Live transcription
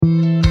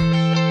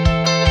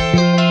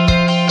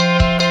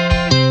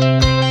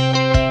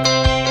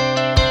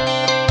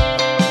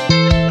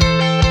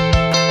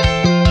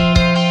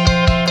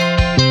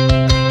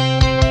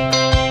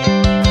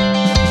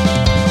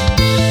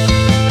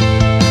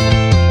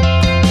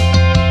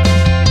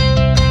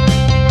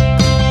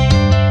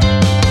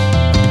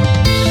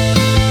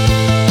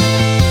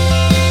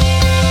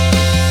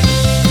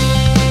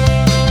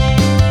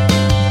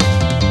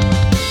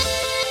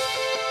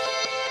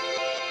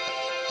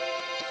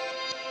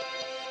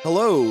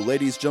Hello,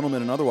 ladies,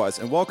 gentlemen, and otherwise,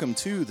 and welcome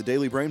to the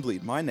Daily Brain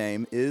Bleed. My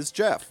name is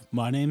Jeff.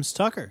 My name's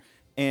Tucker.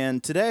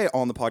 And today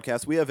on the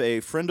podcast, we have a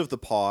friend of the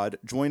pod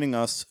joining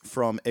us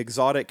from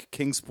exotic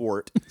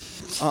Kingsport,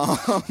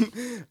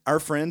 our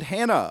friend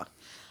Hannah.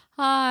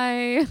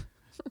 Hi.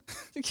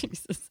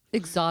 Jesus.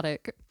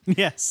 Exotic.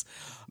 Yes.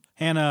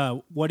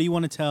 Hannah, what do you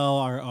want to tell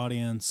our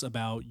audience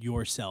about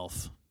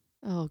yourself?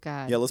 Oh,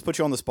 God. Yeah, let's put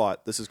you on the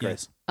spot. This is great.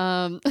 Yes.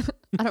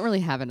 I don't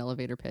really have an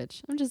elevator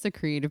pitch. I'm just a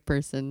creative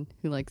person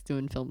who likes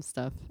doing film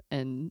stuff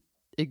and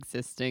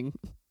existing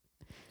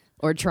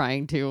or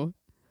trying to.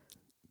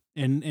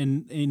 And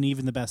in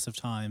even the best of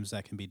times,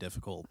 that can be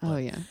difficult. Oh,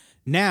 yeah.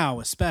 Now,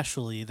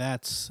 especially,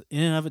 that's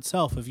in and of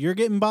itself. If you're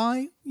getting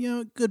by,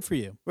 good for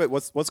you. Wait,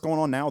 what's going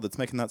on now that's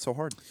making that so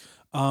hard?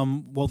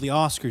 Well, the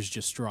Oscars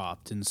just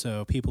dropped, and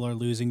so people are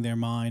losing their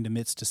mind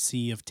amidst a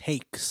sea of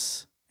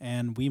takes,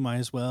 and we might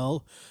as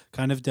well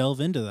kind of delve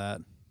into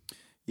that.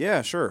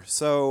 Yeah, sure.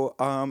 So,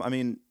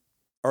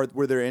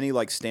 were there any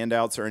like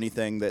standouts or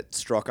anything that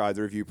struck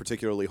either of you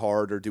particularly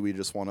hard, or do we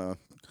just want to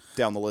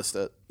down the list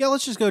it? Yeah,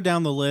 let's just go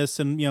down the list,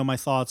 and my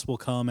thoughts will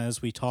come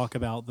as we talk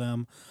about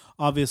them.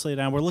 Obviously,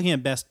 now we're looking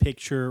at Best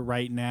Picture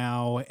right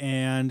now,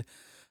 and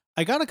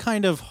I got to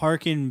kind of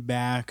harken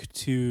back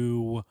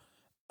to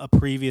a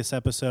previous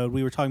episode.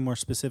 We were talking more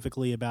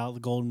specifically about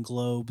the Golden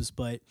Globes,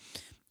 but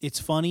it's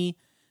funny.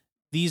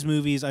 These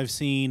movies, I've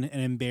seen an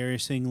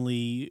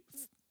embarrassingly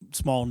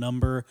small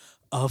number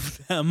of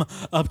them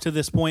up to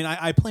this point.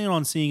 I plan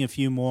on seeing a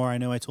few more. I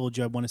know I told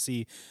you I want to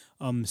see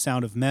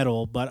Sound of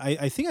Metal, but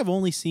I think I've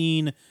only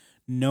seen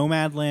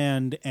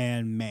Nomadland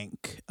and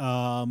Mank.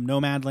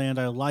 Nomadland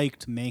I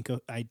liked. Mank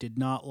I did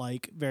not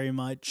like very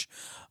much.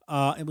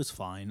 It was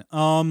fine.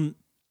 And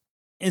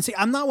see,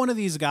 I'm not one of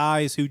these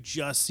guys who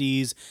just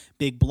sees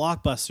big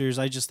blockbusters.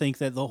 I just think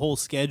that the whole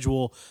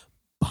schedule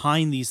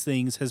behind these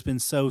things has been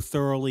so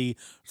thoroughly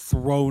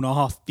thrown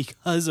off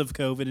because of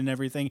COVID and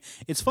everything.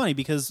 It's funny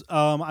because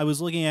I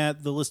was looking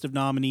at the list of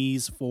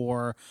nominees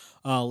for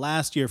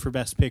last year for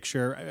Best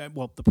Picture,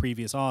 the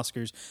previous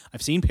Oscars.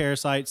 I've seen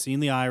Parasite, seen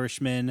The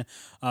Irishman,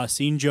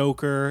 seen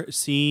Joker,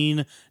 seen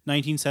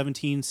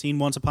 1917, seen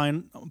Once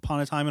Upon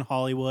a Time in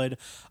Hollywood.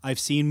 I've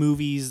seen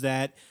movies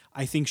that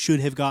I think should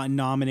have gotten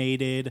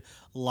nominated,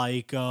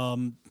 like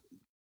Uncut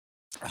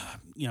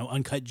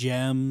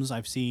Gems.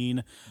 I've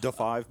seen The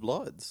Five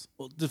Bloods.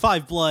 The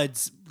Five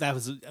Bloods, that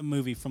was a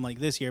movie from like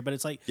this year, but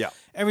it's like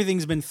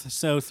everything's been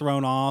so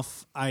thrown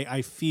off.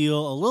 I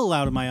feel a little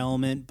out of my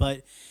element,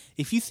 but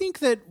if you think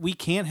that we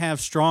can't have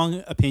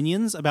strong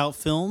opinions about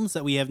films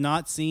that we have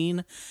not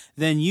seen,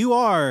 then you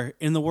are,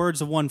 in the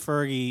words of one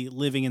Fergie,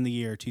 living in the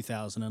year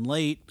 2000 and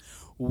late.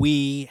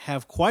 We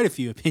have quite a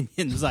few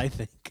opinions, I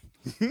think.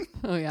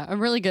 Oh, yeah. I'm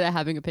really good at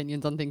having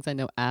opinions on things I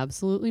know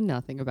absolutely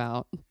nothing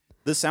about.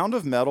 The Sound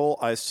of Metal,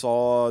 I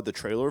saw the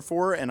trailer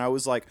for, and I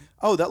was like,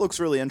 oh, that looks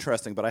really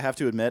interesting. But I have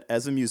to admit,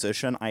 as a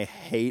musician, I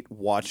hate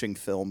watching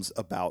films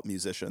about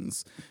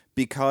musicians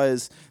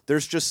because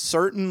there's just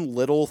certain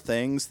little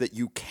things that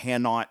you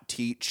cannot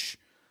teach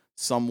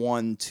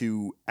someone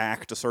to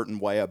act a certain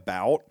way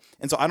about.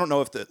 And so I don't know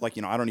if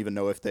I don't even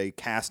know if they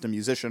cast a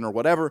musician or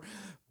whatever.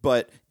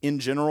 But in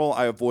general,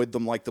 I avoid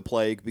them like the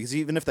plague because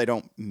even if they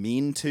don't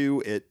mean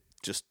to, it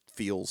just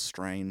feels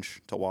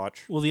strange to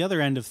watch. Well, the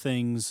other end of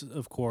things,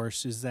 of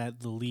course, is that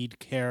the lead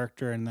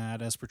character in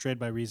that, as portrayed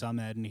by Riz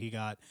Ahmed, and he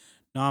got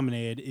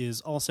nominated, is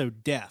also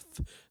deaf.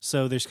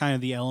 So there's kind of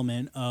the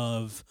element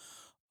of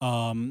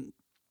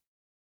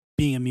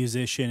being a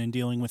musician and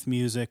dealing with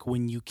music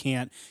when you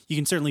can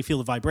certainly feel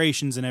the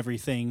vibrations and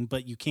everything,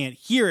 but you can't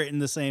hear it in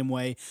the same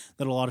way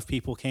that a lot of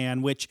people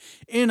can, which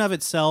in and of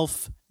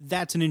itself,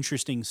 that's an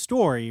interesting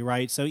story,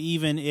 right? So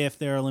even if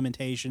there are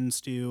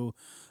limitations to,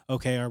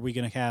 okay, are we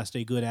going to cast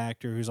a good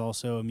actor who's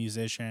also a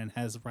musician and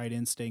has the right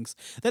instincts?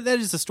 That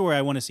is the story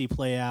I want to see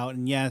play out.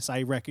 And yes,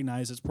 I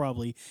recognize it's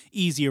probably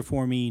easier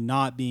for me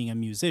not being a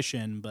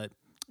musician, but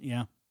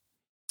yeah.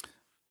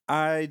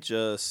 It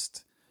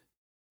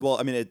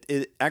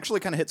actually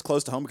kind of hits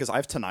close to home because I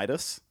have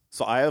tinnitus.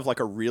 So I have like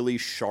a really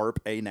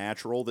sharp A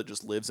natural that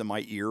just lives in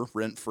my ear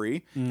rent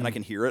free, and I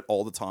can hear it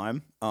all the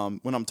time.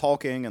 When I'm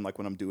talking and like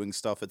when I'm doing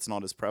stuff, it's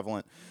not as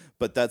prevalent,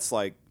 but that's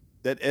like,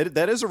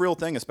 that is a real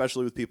thing,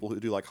 especially with people who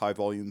do like high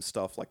volume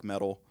stuff like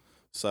metal.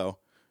 So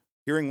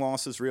hearing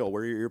loss is real.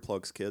 Wear your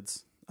earplugs,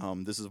 kids.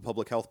 This is a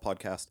public health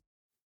podcast.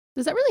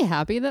 Does that really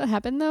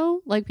happen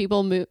though? Like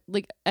people move,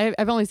 like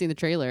I've only seen the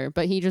trailer,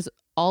 but he just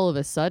all of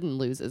a sudden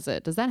loses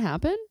it. Does that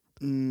happen?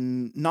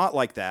 Not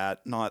like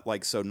that. Not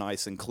like so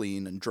nice and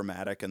clean and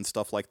dramatic and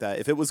stuff like that.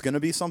 If it was going to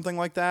be something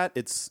like that,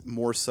 it's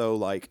more so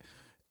like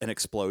an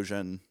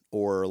explosion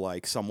or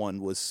like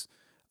someone was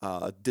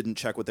didn't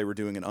check what they were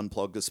doing and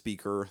unplugged a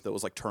speaker that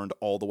was like turned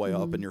all the way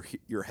up and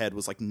your head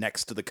was like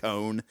next to the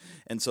cone,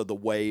 and so the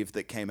wave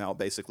that came out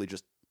basically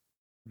just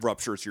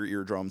ruptures your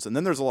eardrums. And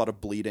then there's a lot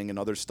of bleeding and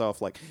other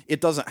stuff. Like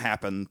it doesn't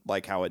happen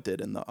like how it did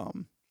in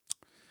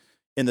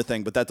the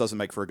thing, but that doesn't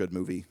make for a good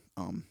movie.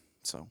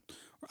 So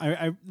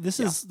This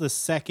is the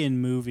second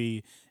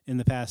movie in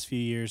the past few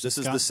years. This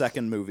is the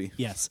second movie.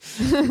 Yes.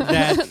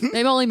 That,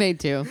 They've only made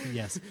 2.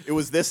 yes. It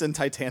was this and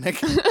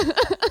Titanic.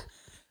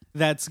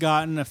 That's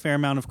gotten a fair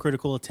amount of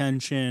critical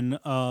attention,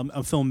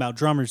 a film about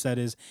drummers, that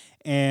is,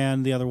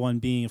 and the other one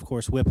being, of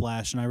course,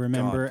 Whiplash. And I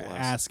remember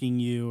asking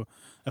you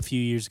a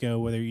few years ago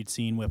whether you'd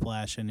seen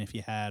Whiplash and if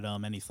you had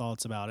any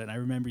thoughts about it. And I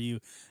remember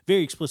you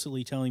very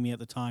explicitly telling me at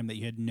the time that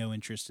you had no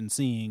interest in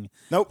seeing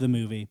the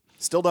movie.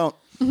 Still don't.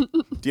 Do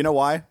you know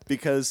why?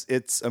 Because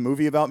it's a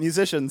movie about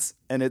musicians,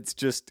 and it's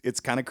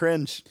kind of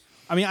cringe.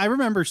 I mean, I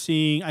remember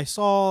I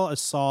saw a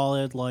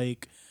solid,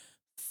 like,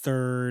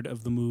 third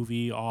of the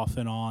movie off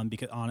and on,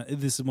 because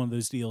this is one of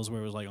those deals where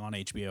it was like on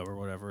HBO or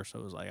whatever, so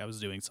it was like I was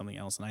doing something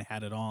else and I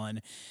had it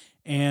on,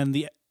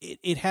 and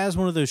it has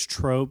one of those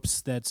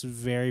tropes that's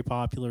very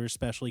popular,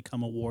 especially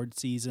come award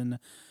season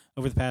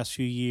over the past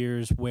few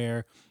years,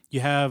 where you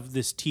have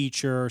this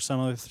teacher or some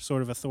other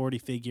sort of authority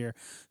figure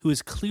who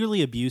is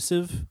clearly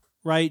abusive,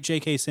 right?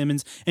 J.K.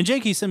 Simmons. And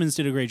J.K. Simmons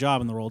did a great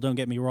job in the role, don't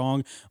get me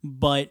wrong,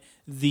 but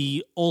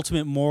the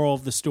ultimate moral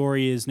of the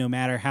story is no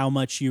matter how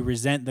much you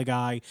resent the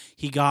guy,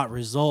 he got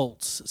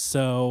results.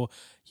 So,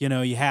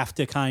 you have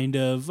to kind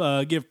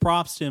of give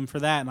props to him for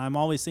that. And I'm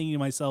always thinking to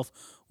myself,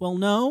 well,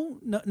 no,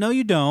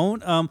 you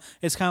don't.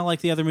 It's kind of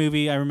like the other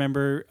movie I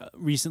remember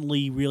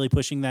recently really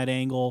pushing that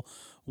angle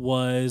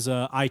was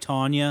I,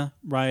 Tonya,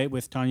 right?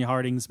 With Tonya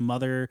Harding's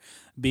mother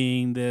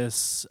being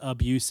this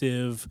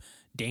abusive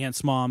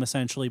dance mom,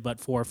 essentially, but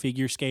for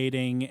figure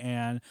skating.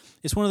 And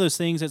it's one of those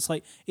things that's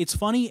like, it's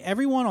funny,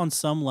 everyone on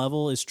some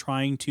level is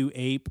trying to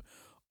ape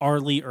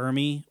Arlie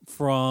Ermy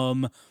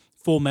from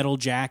Full Metal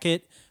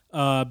Jacket,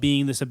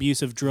 being this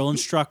abusive drill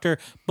instructor.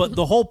 But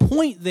the whole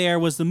point there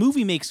was the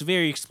movie makes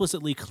very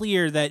explicitly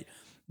clear that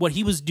what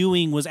he was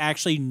doing was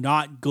actually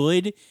not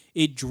good.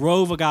 It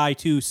drove a guy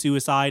to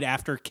suicide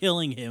after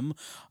killing him.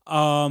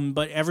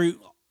 But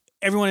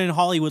everyone in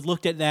Hollywood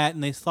looked at that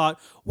and they thought,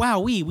 wow,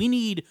 we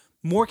need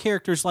more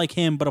characters like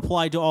him, but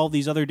applied to all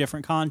these other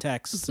different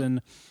contexts.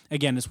 And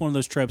again, it's one of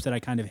those tropes that I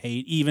kind of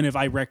hate, even if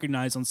I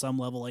recognize on some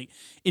level, like,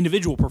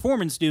 individual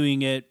performance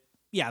doing it,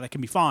 yeah, that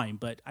can be fine,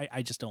 but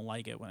I just don't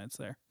like it when it's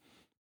there.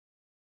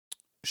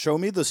 Show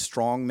me the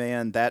strong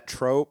man, that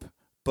trope,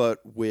 but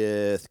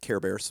with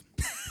Care Bears.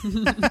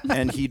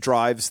 And he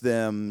drives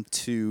them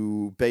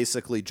to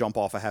basically jump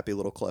off a happy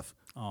little cliff.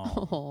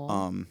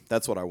 Oh.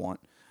 That's what I want.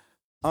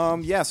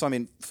 Yeah, so I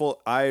mean,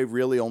 I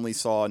really only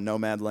saw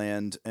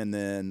Nomadland and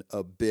then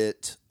a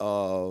bit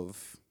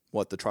of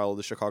the Trial of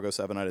the Chicago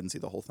 7. I didn't see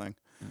the whole thing.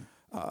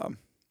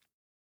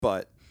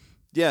 But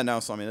yeah, no,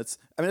 so I mean it's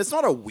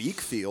not a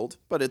weak field,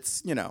 but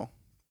it's,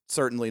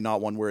 certainly not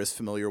one we're as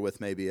familiar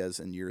with maybe as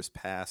in years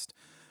past.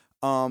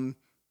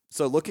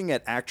 So looking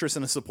at actress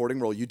in a supporting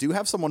role, you do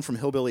have someone from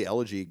Hillbilly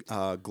Elegy,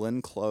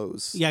 Glenn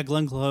Close. Yeah,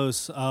 Glenn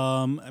Close.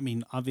 I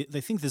mean, I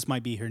think this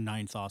might be her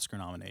 9th Oscar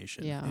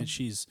nomination. Yeah, and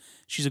she's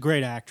a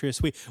great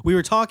actress. We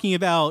were talking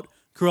about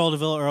Cruella de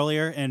Vil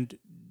earlier, and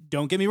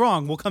don't get me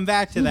wrong, we'll come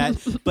back to that.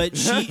 But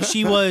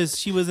she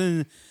was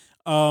in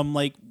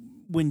like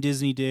when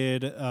Disney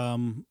did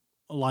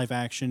live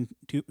action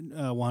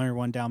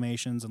 101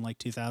 Dalmatians in like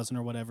 2000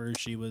 or whatever.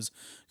 She was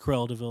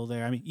Cruella de Vil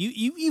there. I mean,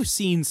 you've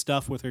seen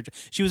stuff with her.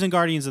 She was in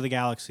Guardians of the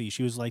Galaxy.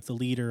 She was like the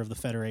leader of the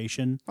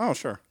Federation. Oh,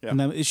 sure. Yeah.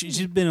 And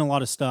she's been in a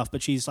lot of stuff,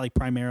 but she's like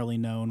primarily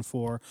known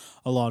for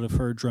a lot of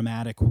her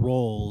dramatic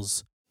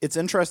roles. It's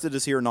interesting to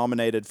see her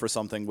nominated for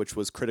something which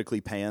was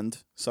critically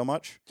panned so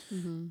much.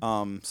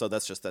 Mm-hmm. So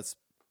that's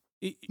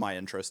my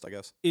interest, I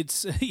guess.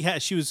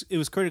 It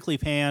was critically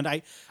panned.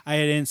 I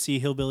didn't see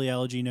Hillbilly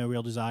Elegy, No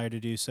Real Desire to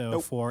do so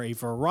for a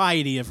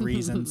variety of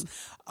reasons.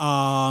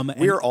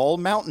 We're all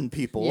mountain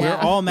people. Yeah.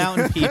 We're all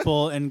mountain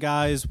people, and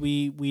guys,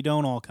 we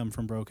don't all come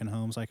from broken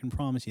homes, I can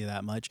promise you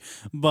that much.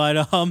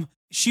 But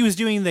she was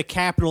doing the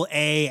capital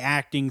A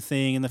acting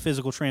thing and the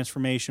physical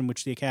transformation,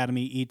 which the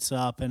Academy eats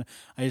up, and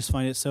I just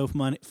find it so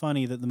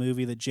funny that the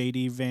movie that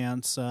J.D.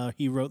 Vance,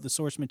 he wrote the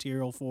source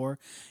material for,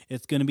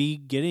 it's going to be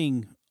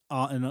getting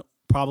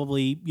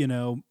probably,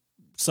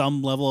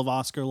 some level of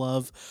Oscar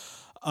love,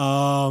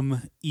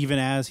 even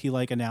as he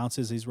like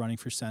announces he's running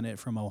for Senate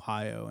from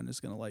Ohio and is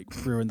going to like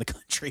ruin the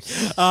country.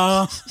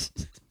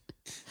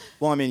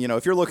 Well, I mean,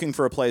 if you're looking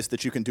for a place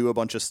that you can do a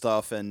bunch of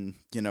stuff and,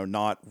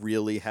 not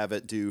really have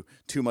it do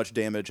too much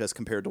damage as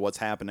compared to what's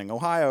happening,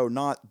 Ohio,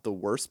 not the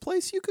worst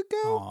place you could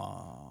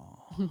go.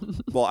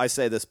 Well, I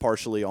say this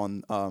partially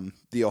on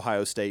the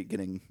Ohio State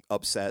getting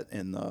upset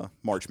in the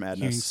March Madness.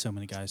 Hearing so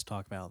many guys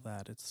talk about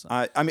that, it's.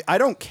 I mean, I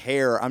don't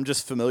care. I'm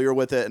just familiar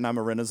with it, and I'm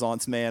a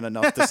Renaissance man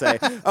enough to say,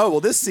 oh, well,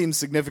 this seems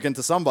significant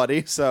to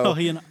somebody. So,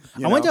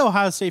 I went to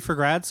Ohio State for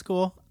grad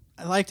school.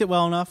 I liked it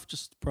well enough.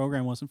 Just the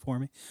program wasn't for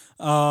me.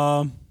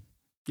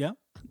 Yeah.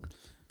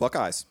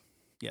 Buckeyes.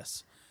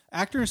 Yes.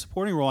 Actor in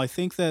supporting role. I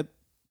think that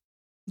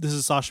this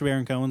is Sacha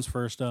Baron Cohen's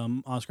first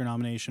Oscar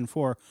nomination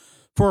for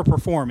a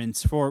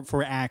performance,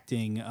 for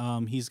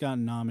acting. He's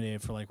gotten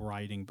nominated for like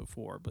writing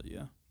before, but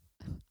yeah.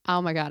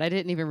 Oh my God, I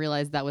didn't even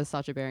realize that was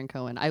Sacha Baron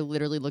Cohen. I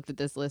literally looked at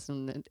this list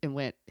and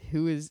went,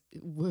 who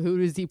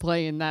does he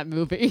play in that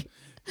movie?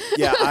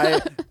 Yeah,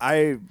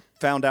 I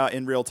found out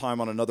in real time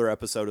on another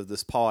episode of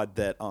this pod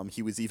that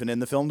he was even in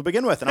the film to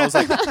begin with, and I was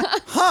like,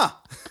 huh.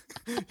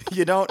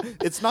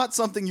 It's not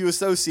something you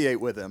associate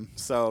with him.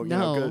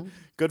 So,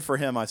 good for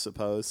him, I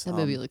suppose. That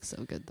movie looks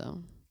so good, though.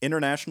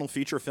 International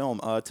feature film.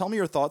 Tell me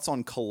your thoughts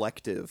on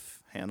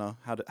Collective, Hannah.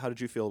 How did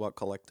you feel about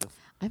Collective?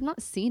 I've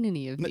not seen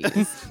any of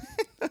these.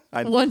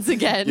 Once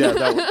again. Yeah,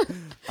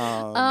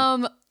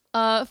 that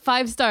was,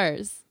 5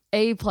 stars.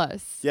 A+.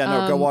 Yeah,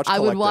 no, go watch Collective. I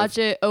would watch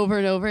it over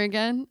and over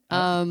again.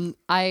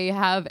 I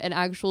have an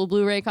actual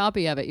Blu-ray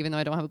copy of it, even though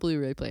I don't have a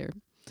Blu-ray player.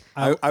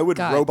 I would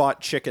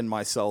robot chicken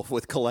myself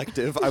with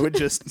Collective. I would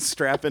just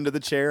strap into the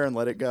chair and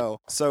let it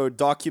go. So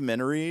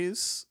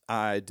documentaries,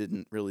 I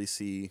didn't really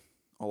see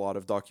a lot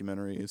of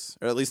documentaries,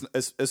 or at least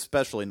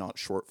especially not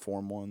short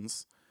form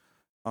ones.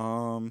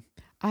 I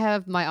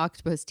have My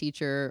Octopus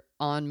Teacher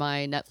on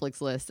my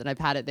Netflix list, and I've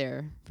had it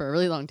there for a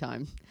really long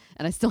time,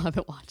 and I still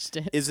haven't watched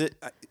it. Is it?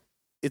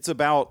 It's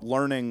about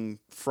learning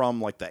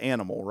from like the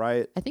animal,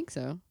 right? I think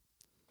so.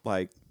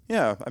 Like,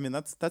 yeah. I mean,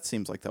 that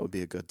seems like that would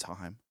be a good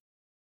time.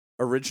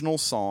 Original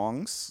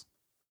songs,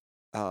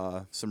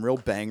 some real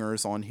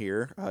bangers on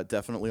here.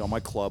 Definitely on my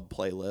club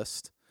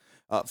playlist.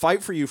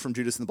 Fight for You from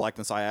Judas and the Black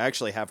Messiah, I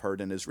actually have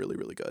heard and is really,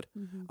 really good.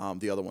 Mm-hmm.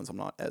 The other ones I'm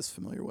not as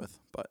familiar with,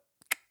 but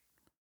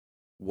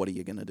what are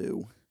you going to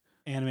do?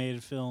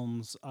 Animated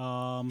films.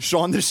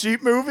 Shaun the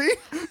Sheep movie?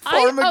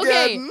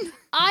 Farmageddon? Okay.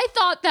 I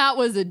thought that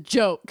was a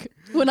joke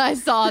when I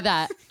saw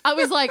that. I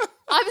was like,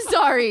 I'm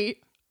sorry.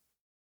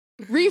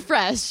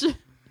 Refresh.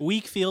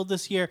 Weak field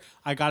this year.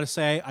 I got to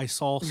say, I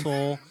saw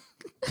Soul.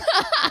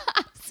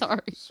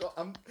 Sorry.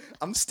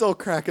 I'm still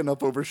cracking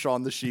up over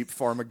Shaun the Sheep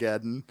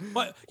Farmageddon.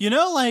 But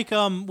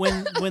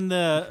when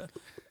the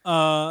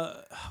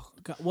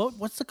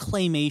what's the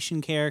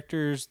claymation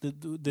characters?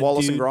 The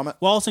Wallace and Gromit.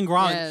 Wallace and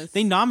Gromit. Yes.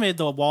 They nominated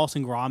the Wallace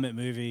and Gromit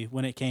movie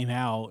when it came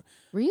out.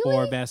 Really?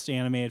 For best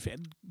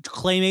animated.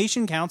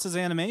 Claymation counts as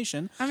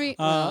animation. I mean,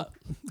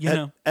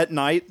 at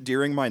night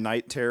during my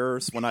night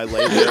terrors, when I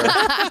lay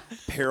there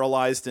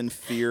paralyzed in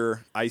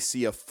fear, I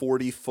see a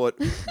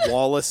 40-foot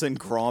Wallace and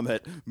Gromit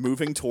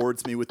moving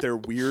towards me with their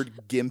weird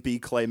gimpy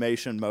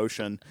claymation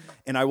motion,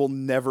 and I will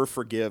never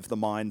forgive the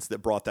minds that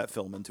brought that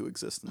film into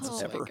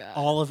existence ever.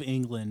 All of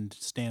England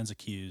stands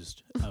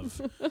accused of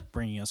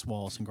bringing us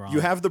Wallace and Gromit. You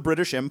have the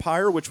British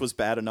Empire, which was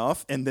bad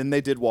enough, and then they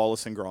did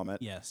Wallace and Gromit.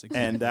 Yes, exactly.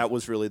 And that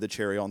was really the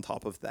cherry on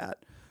top of that.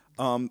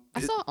 I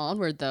saw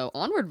Onward, though.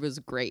 Onward was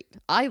great.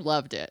 I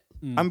loved it.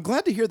 I'm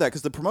glad to hear that,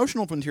 because the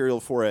promotional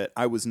material for it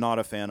I was not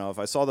a fan of.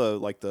 I saw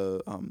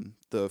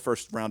the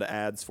first round of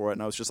ads for it,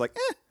 and I was just like,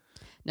 eh.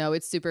 No,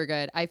 it's super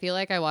good. I feel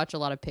like I watch a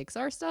lot of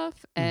Pixar stuff,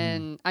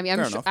 and I mean,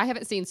 I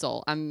haven't seen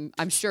Soul. I'm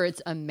sure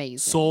it's amazing.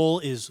 Soul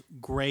is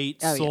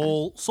great.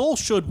 Oh, Soul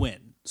should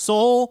win.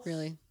 Soul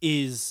really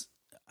is.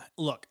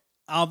 Look,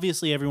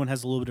 obviously everyone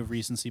has a little bit of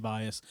recency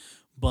bias,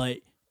 but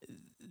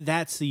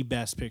that's the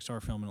best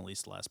Pixar film in at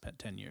least the last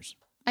 10 years.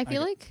 I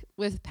feel like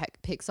with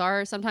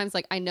Pixar, sometimes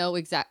I know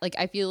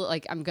I feel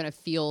like I'm going to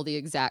feel the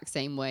exact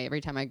same way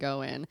every time I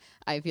go in.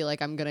 I feel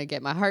like I'm going to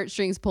get my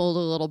heartstrings pulled a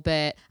little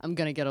bit. I'm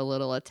going to get a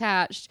little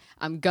attached.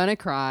 I'm going to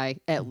cry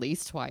at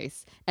least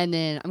twice. And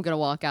then I'm going to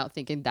walk out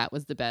thinking that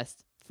was the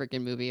best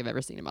freaking movie I've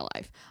ever seen in my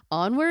life.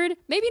 Onward,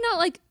 maybe not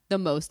like the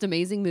most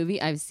amazing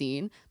movie I've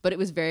seen, but it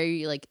was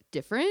very like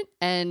different.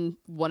 And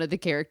one of the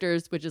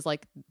characters, which is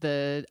like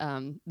the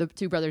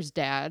two brothers'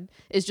 dad,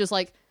 is just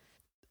like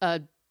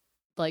a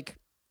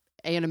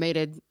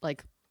animated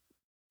like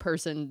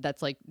person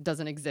that's like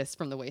doesn't exist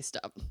from the waist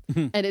up,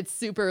 and it's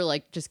super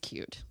like just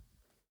cute.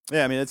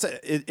 Yeah, I mean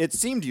it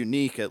seemed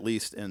unique, at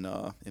least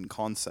in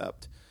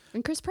concept.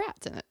 And Chris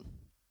Pratt's in it.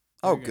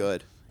 Oh,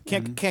 good.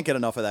 Can't get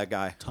enough of that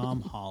guy.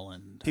 Tom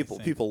Holland.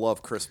 People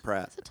love Chris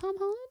Pratt. Is it Tom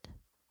Holland?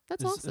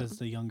 That's awesome. That's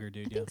the younger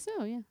dude. I think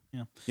so. Yeah.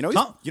 You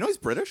know he's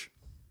British.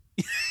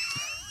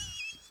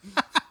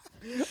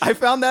 I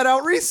found that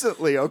out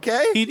recently.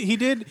 Okay. He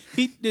did.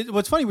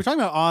 What's funny? We're talking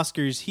about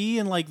Oscars. He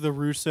and like the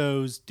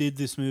Russos did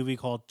this movie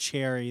called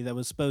Cherry that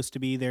was supposed to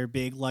be their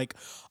big like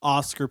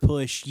Oscar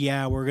push.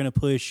 Yeah, we're gonna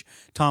push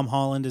Tom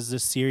Holland as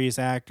this serious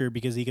actor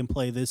because he can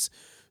play this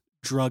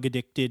drug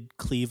addicted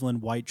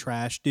Cleveland white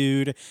trash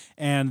dude,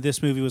 and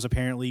this movie was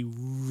apparently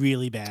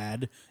really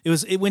bad.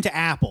 It went to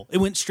Apple. It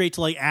went straight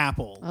to like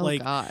Apple. Oh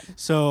God.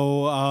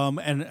 So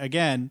and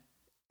again,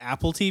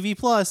 Apple TV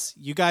Plus,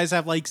 you guys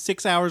have like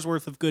 6 hours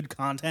worth of good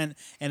content,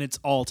 and it's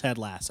all Ted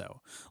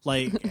Lasso.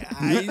 Like,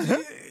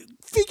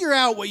 figure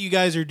out what you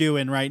guys are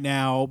doing right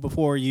now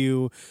before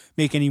you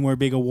make any more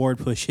big award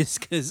pushes,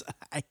 because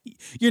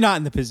you're not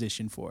in the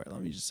position for it.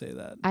 Let me just say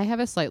that. I have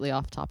a slightly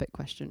off-topic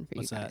question for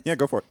What's you guys. that? Yeah,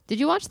 go for it. Did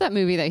you watch that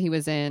movie that he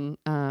was in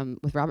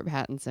with Robert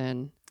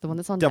Pattinson? The one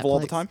that's on Devil Netflix? All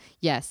the Time?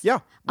 Yes. Yeah,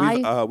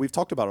 we've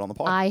talked about it on the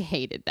pod. I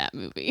hated that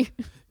movie.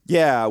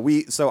 Yeah,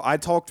 so I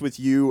talked with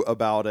you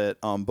about it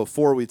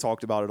before we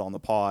talked about it on the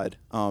pod.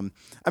 I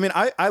mean,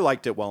 I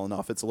liked it well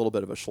enough. It's a little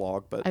bit of a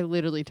slog, but I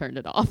literally turned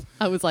it off.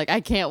 I was like,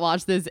 I can't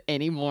watch this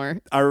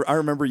anymore. I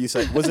remember you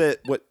said, was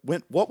it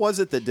what was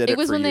it that did it? It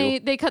was for when you?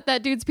 they cut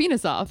that dude's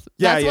penis off.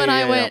 Yeah, That's when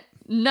I went,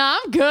 Nah,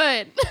 I'm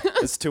good.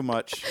 It's too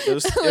much. It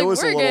was, Like, it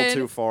was a we're little good.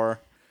 too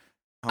far.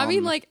 I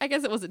mean, like, I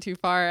guess it wasn't too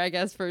far, I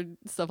guess, for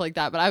stuff like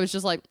that. But I was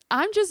just like,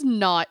 I'm just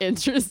not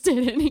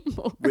interested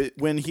anymore.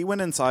 When he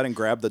went inside and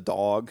grabbed the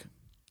dog,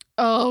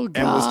 Oh,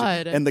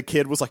 God. and the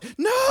kid was like,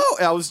 no!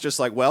 I was just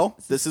like, well,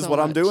 this is so what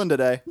I'm much. doing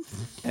today.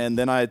 And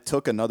then I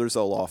took another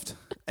Zoloft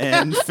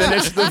and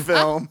finished the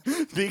film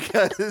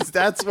because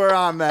that's where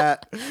I'm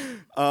at.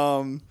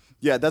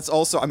 Yeah, that's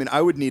also, I mean,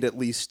 I would need at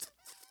least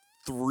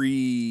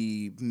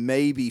 3,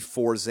 maybe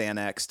 4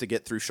 Xanax to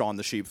get through Shaun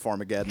the Sheep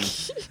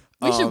Farmageddon.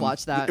 We should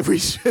watch that. We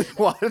should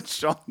watch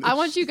Shaun the I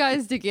want you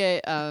guys to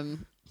get,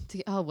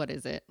 what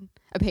is it?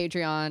 A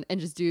Patreon and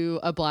just do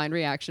a blind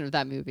reaction of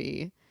that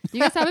movie. You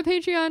guys have a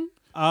Patreon?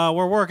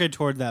 We're working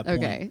toward that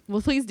point. Okay.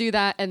 Well, please do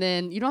that. And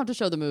then you don't have to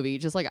show the movie.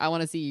 Just like, I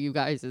want to see you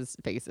guys'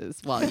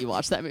 faces while you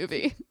watch that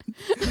movie.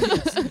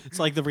 It's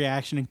like the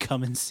reaction in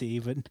Come and See,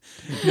 but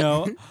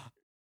no.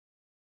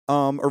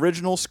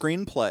 Original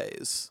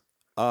screenplays.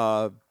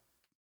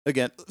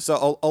 Again,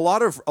 so a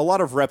lot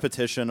of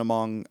repetition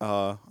among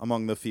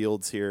the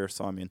fields here.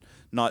 So I mean,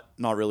 not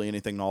really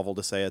anything novel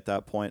to say at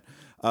that point.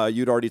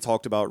 You'd already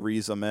talked about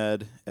Riz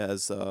Ahmed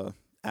as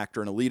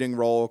actor in a leading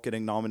role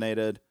getting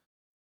nominated.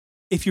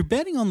 If you're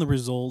betting on the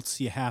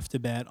results, you have to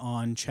bet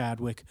on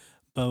Chadwick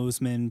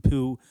Boseman,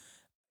 who,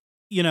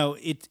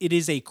 it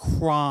is a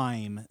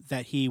crime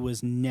that he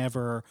was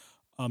never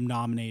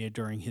nominated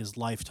during his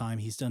lifetime.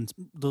 He's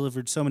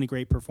delivered so many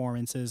great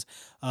performances.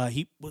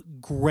 He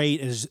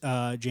great as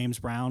James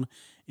Brown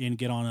in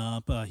Get On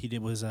Up. He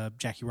was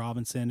Jackie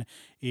Robinson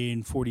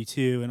in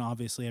 42, and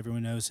obviously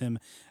everyone knows him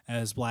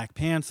as Black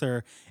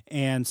Panther.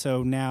 And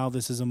so now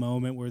this is a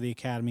moment where the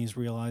Academy is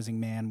realizing,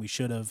 man, we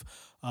should have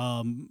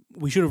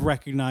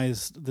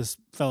recognized this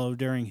fellow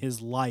during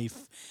his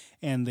life,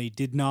 and they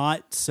did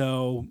not.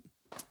 So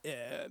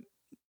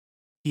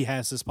he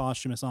has this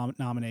posthumous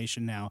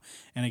nomination now.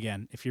 And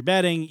again, if you're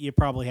betting, you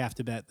probably have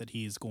to bet that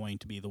he's going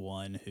to be the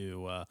one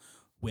who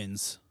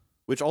wins.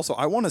 Which also,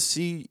 I want to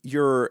see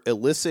your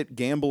illicit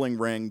gambling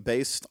ring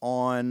based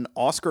on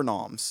Oscar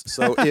noms.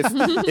 So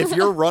if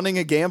you're running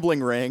a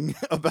gambling ring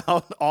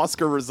about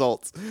Oscar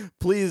results,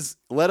 please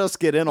let us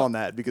get in on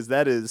that, because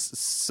that is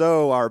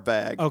so our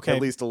bag, okay.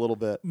 At least a little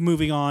bit.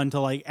 Moving on to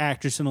like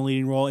actress in a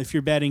leading role, if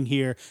you're betting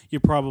here,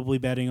 you're probably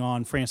betting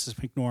on Frances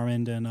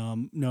McDormand and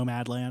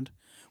Nomadland,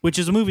 which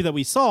is a movie that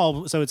we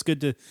saw, so it's good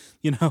to,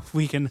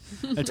 we can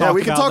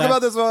talk about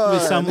this one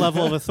with some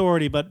level of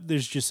authority, but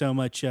there's just so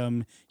much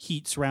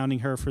heat surrounding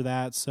her for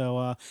that.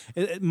 So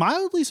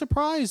mildly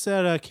surprised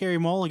that Carey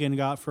Mulligan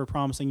got for a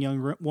Promising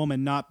Young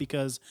Woman, not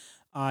because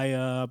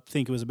I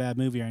think it was a bad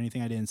movie or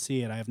anything. I didn't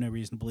see it. I have no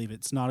reason to believe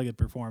it's not a good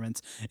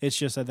performance. It's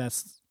just that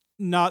that's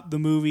not the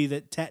movie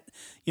that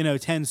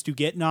tends to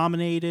get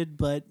nominated,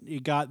 but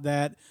it got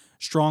that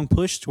strong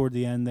push toward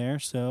the end there,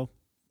 so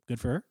good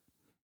for her.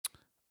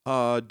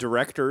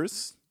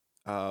 Directors,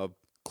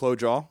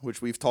 Clojaw,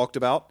 which we've talked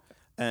about,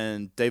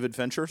 and David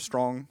Fincher,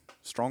 strong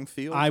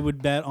field. I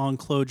would bet on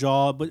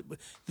Clojaw, but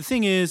the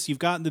thing is, you've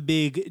got the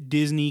big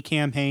Disney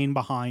campaign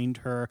behind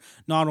her.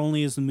 Not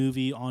only is the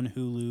movie on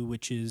Hulu,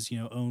 which is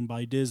owned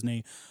by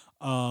Disney,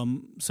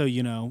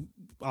 so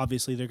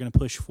obviously they're going to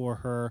push for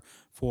her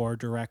for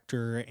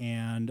director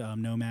and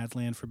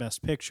Nomadland for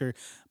Best Picture,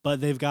 but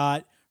they've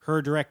got her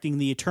directing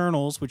The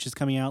Eternals, which is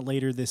coming out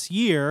later this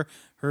year.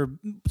 Her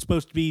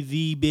supposed to be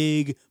the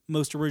big,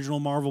 most original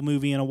Marvel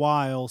movie in a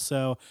while.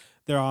 So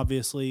they're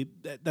obviously,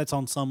 that's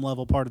on some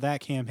level part of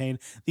that campaign.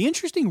 The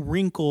interesting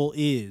wrinkle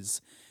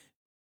is,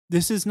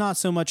 this is not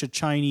so much a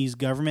Chinese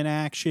government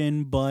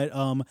action, but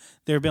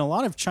there have been a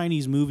lot of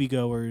Chinese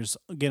moviegoers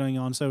getting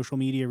on social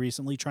media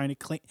recently trying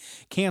to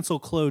cancel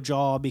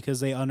Clojaw because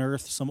they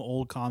unearthed some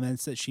old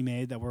comments that she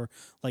made that were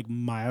like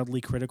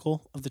mildly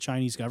critical of the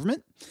Chinese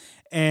government.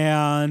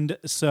 And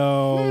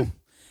so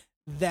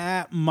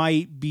that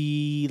might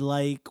be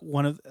like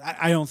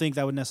I don't think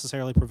that would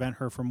necessarily prevent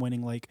her from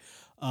winning like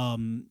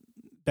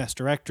Best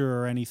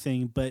Director or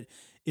anything, but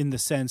in the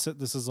sense that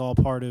this is all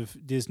part of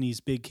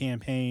Disney's big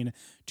campaign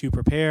to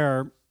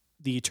prepare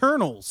the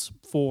Eternals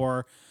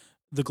for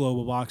the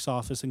global box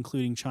office,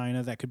 including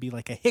China, that could be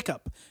like a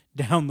hiccup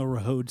down the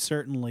road,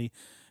 certainly,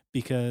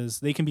 because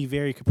they can be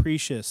very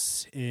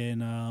capricious in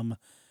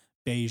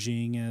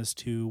Beijing as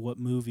to what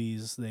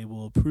movies they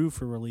will approve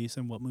for release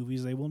and what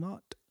movies they will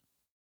not.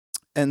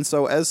 And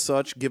so as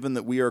such, given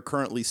that we are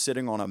currently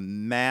sitting on a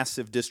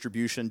massive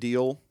distribution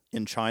deal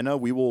in China,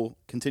 we will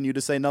continue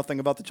to say nothing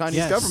about the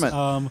Chinese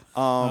government.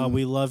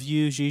 We love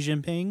you, Xi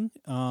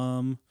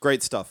Jinping.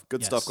 Great stuff.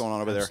 Good stuff going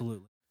on over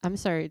absolutely. I'm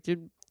sorry.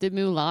 Did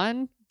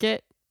Mulan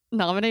get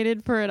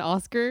nominated for an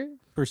Oscar?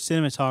 For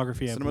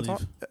cinematography, I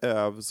believe.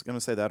 I was going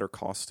to say that, or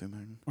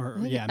costuming. Or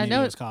maybe it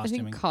was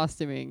costuming. I think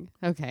costuming.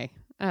 Okay.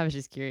 I was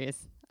just curious.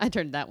 I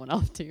turned that one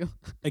off too.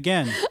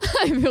 Again.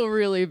 I feel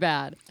really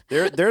bad.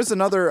 There's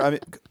another. I mean,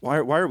 why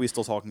are we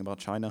still talking about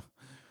China?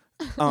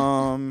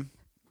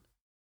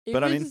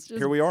 But I mean,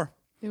 here we are.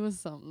 It was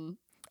something.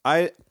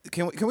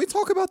 Can we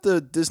talk about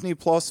the Disney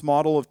Plus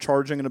model of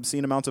charging an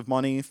obscene amount of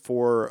money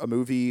for a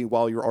movie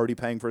while you're already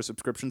paying for a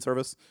subscription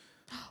service?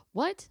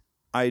 What?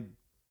 I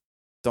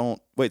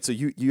don't wait. So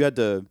you had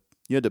to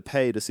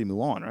pay to see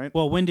Mulan, right?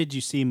 Well, when did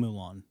you see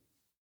Mulan?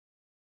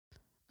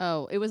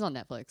 Oh, it was on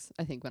Netflix,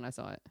 I think, when I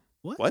saw it.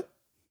 What?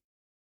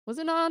 Was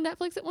it not on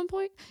Netflix at one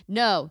point?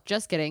 No,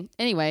 just kidding.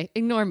 Anyway,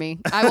 ignore me.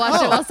 I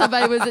watched it while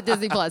somebody was at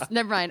Disney Plus.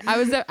 Never mind.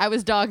 I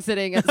was dog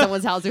sitting at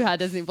someone's house who had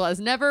Disney Plus.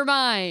 Never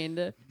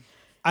mind.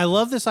 I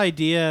love this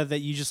idea that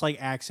you just like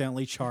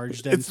accidentally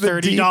charged them It's the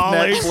deep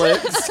 $30.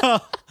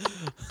 Netflix.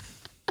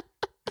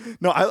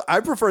 No, I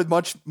prefer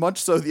much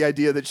so the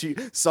idea that she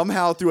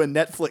somehow through a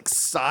Netflix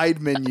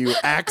side menu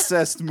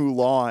accessed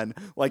Mulan.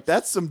 Like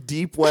that's some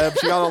deep web.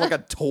 She got on like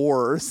a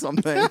tour or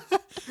something.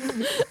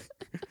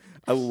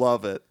 I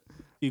love it.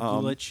 You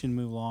glitch in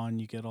Mulan,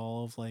 you get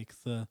all of like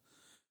glitch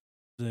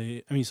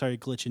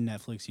in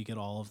Netflix, you get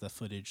all of the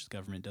footage the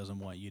government doesn't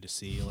want you to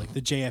see, like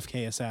the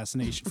JFK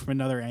assassination from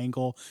another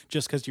angle,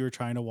 just because you were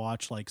trying to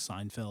watch like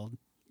Seinfeld.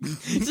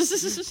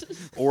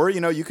 Or,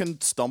 you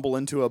can stumble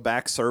into a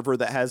back server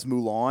that has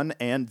Mulan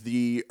and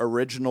the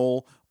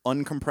original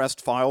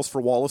uncompressed files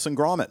for Wallace and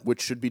Gromit,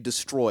 which should be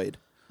destroyed.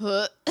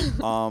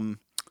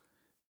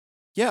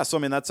 Yeah, so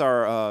that's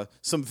our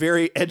some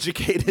very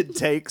educated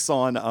takes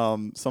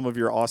on some of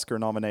your Oscar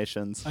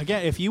nominations.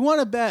 Again, if you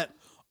want to bet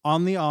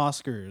on the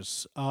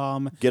Oscars,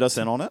 get us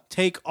in on it.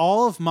 Take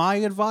all of my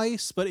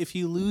advice, but if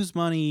you lose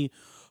money,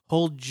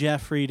 hold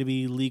Jeffrey to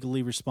be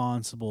legally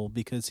responsible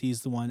because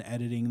he's the one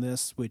editing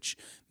this, which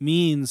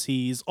means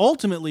he's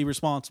ultimately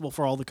responsible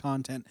for all the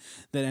content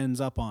that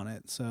ends up on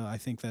it. So I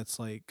think that's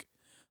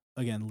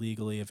again,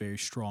 legally a very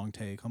strong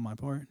take on my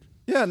part.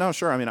 Yeah, no,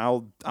 sure.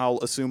 I'll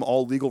assume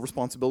all legal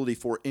responsibility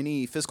for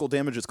any fiscal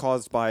damages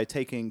caused by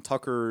taking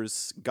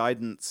Tucker's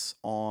guidance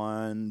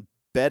on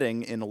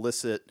betting in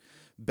illicit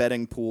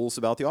betting pools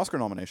about the Oscar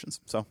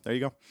nominations. So there you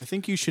go. I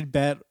think you should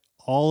bet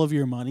all of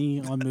your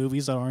money on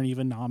movies that aren't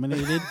even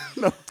nominated.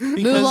 No.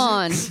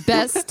 Mulan,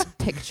 Best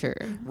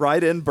Picture.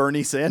 Write in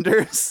Bernie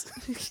Sanders.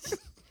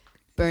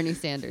 Bernie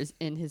Sanders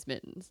in his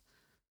mittens.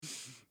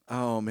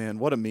 Oh man,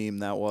 what a meme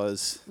that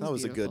was. That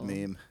was beautiful. a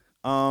good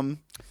meme.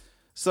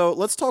 So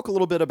let's talk a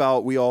little bit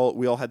about we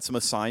all had some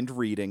assigned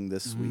reading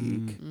this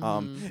week,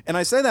 and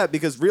I say that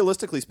because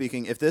realistically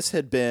speaking, if this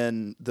had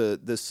been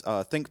this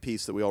think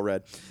piece that we all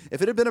read,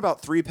 if it had been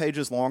about 3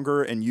 pages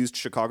longer and used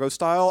Chicago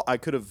style, I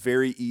could have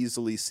very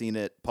easily seen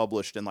it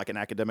published in like an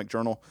academic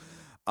journal.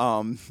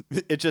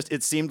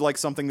 It seemed like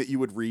something that you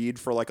would read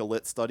for like a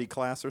lit study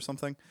class or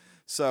something.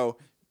 So,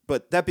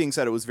 but that being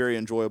said, it was very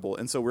enjoyable,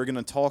 and so we're going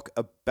to talk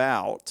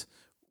about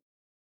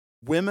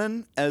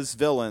women as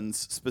villains,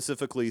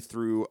 specifically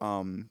through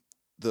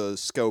the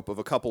scope of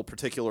a couple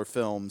particular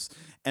films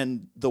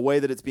and the way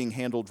that it's being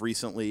handled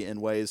recently in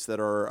ways that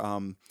are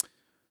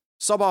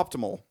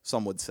suboptimal,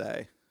 some would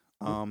say.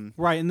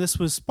 Right, and this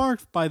was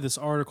sparked by this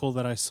article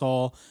that I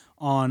saw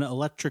on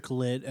Electric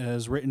Lit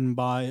as written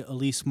by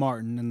Elise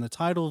Martin, and the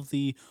title of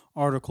the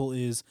article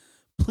is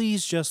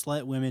Please Just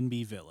Let Women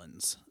Be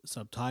Villains.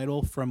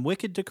 Subtitle, From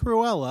Wicked to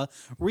Cruella,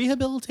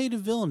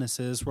 Rehabilitative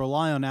Villainesses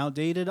Rely on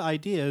Outdated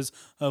Ideas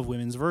of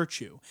Women's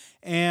Virtue.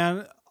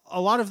 And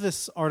a lot of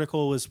this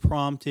article was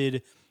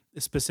prompted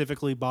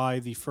specifically by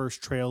the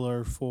first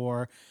trailer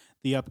for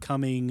the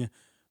upcoming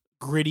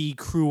gritty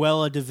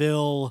Cruella de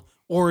Vil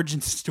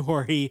origin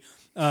story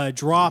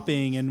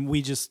dropping, and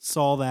we just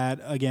saw that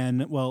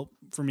again. Well,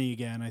 for me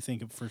again, I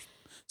think for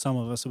some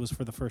of us, it was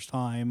for the first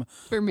time.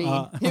 For me,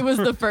 it was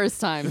the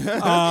first time.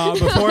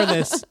 Before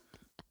this,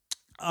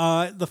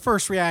 the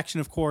first reaction,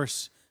 of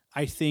course,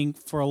 I think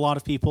for a lot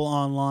of people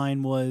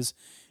online was,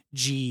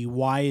 gee,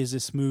 why is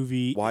this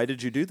movie... Why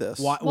did you do this?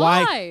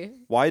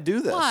 Why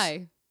do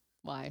this?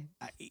 Why?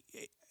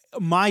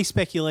 My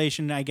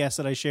speculation, I guess,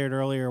 that I shared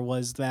earlier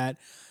was that,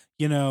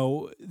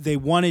 they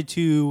wanted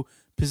to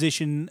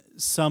position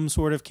some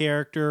sort of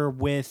character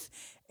with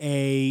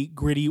a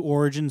gritty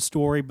origin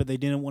story, but they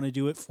didn't want to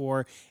do it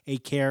for a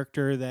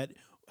character that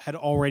had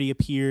already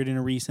appeared in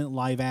a recent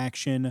live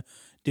action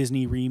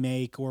Disney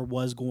remake or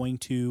was going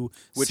to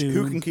Which soon.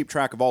 Who can keep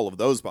track of all of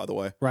those, by the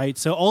way? Right.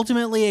 So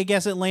ultimately, I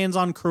guess it lands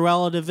on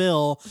Cruella de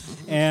Vil,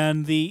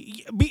 and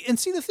see,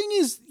 the thing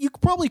is, you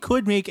probably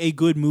could make a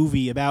good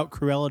movie about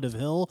Cruella de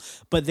Vil,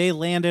 but they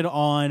landed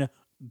on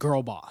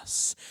Girl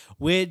Boss,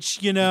 which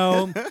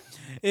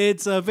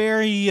it's a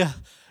very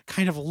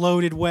kind of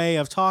loaded way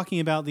of talking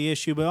about the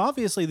issue, but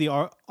obviously the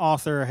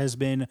author has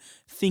been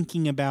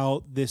thinking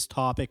about this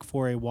topic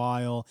for a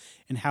while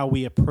and how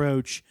we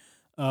approach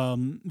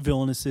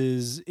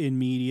villainesses in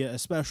media,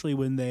 especially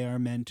when they are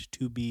meant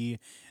to be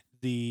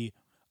the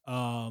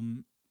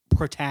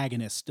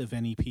protagonist of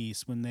any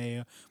piece,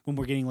 when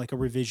we're getting like a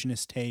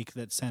revisionist take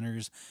that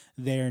centers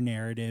their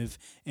narrative.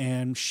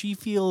 And she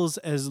feels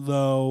as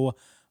though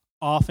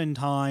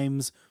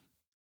oftentimes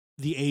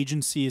the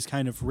agency is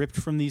kind of ripped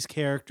from these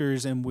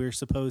characters, and we're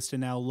supposed to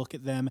now look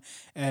at them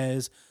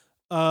as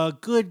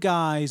good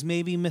guys,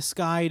 maybe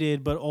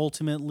misguided, but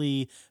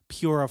ultimately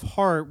pure of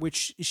heart,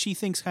 which she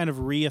thinks kind of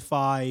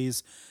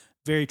reifies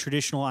very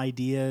traditional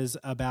ideas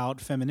about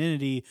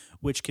femininity,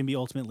 which can be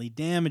ultimately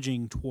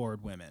damaging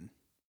toward women.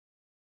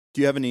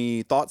 Do you have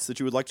any thoughts that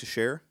you would like to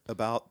share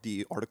about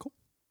the article,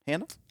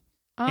 Hannah?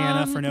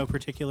 Hannah, for no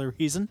particular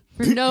reason.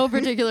 For no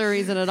particular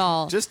reason at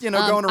all. Just, going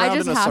around I in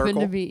just a happen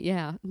circle. to be,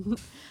 yeah.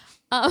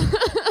 I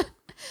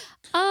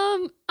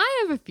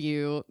have a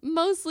few.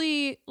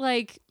 Mostly,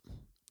 like,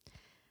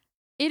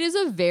 it is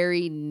a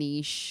very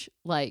niche,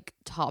 like,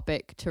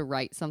 topic to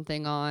write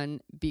something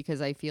on,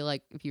 because I feel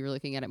like if you were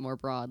looking at it more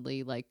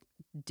broadly, like,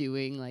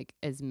 doing, like,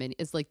 as many,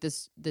 it's like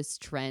this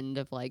trend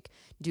of, like,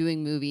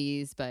 doing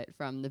movies, but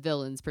from the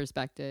villain's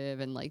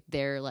perspective, and, like,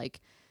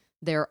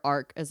 their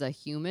arc as a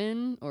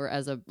human or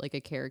as a, like,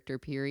 a character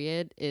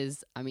period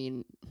is, I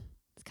mean,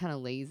 it's kind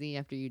of lazy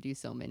after you do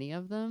so many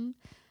of them.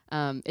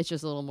 It's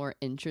just a little more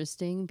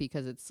interesting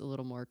because it's a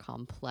little more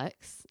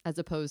complex, as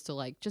opposed to,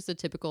 like, just a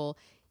typical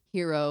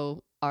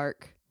hero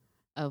arc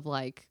of,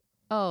 like,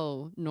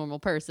 oh, normal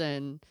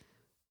person,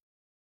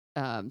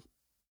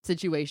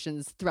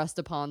 situations thrust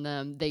upon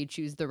them, they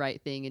choose the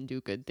right thing and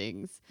do good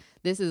things.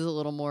 This is a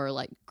little more,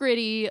 like,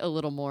 gritty, a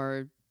little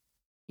more,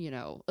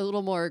 a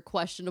little more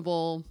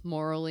questionable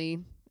morally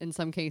in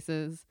some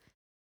cases.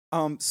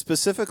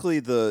 Specifically,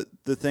 the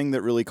thing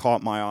that really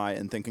caught my eye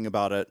in thinking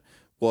about it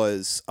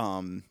was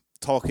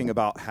talking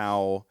about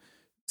how,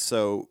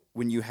 so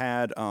when you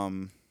had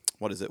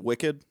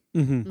Wicked,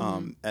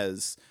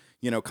 as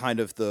kind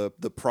of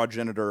the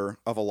progenitor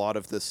of a lot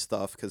of this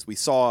stuff, because we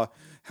saw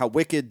how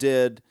Wicked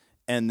did,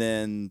 and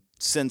then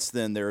since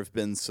then there have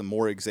been some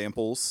more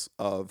examples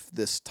of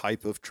this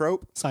type of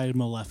trope. Cited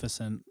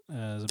Maleficent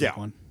as a big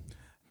one.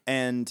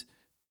 And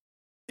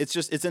it's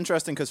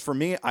interesting because for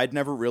me, I'd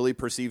never really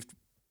perceived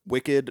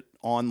Wicked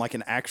on, like,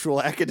 an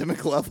actual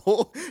academic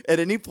level. At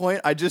any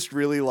point, I just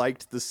really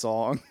liked the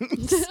song.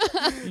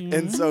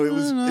 And so it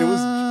was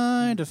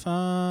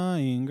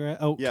defying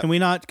yeah. Can we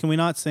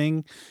not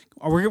sing?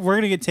 We're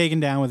gonna get taken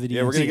down with the DMCA.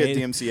 Yeah, we're gonna get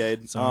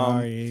DMCA'd.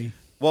 Sorry.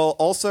 Well,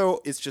 also,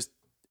 it's just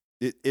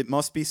it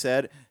must be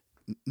said,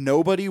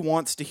 nobody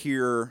wants to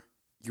hear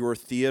your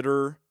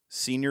theater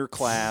senior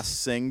class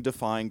sing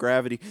Defying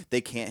Gravity.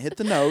 They can't hit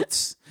the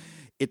notes.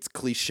 It's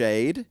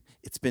cliched.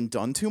 It's been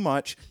done too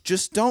much.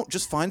 Just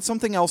find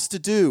something else to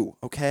do,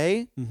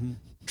 okay? Mm-hmm.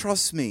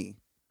 Trust me.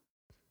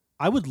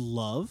 I would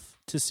love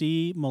to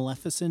see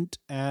Maleficent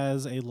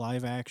as a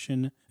live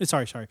action.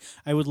 Sorry.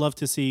 I would love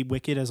to see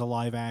Wicked as a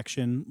live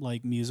action,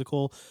 like,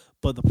 musical.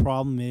 But the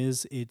problem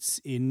is, it's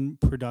in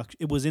production.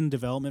 It was in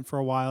development for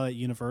a while at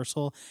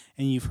Universal,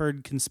 and you've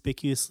heard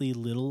conspicuously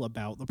little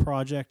about the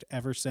project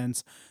ever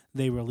since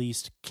they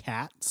released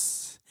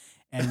Cats,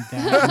 and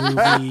that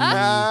movie.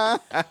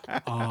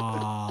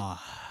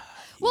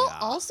 Well,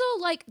 also,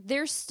 like,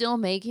 they're still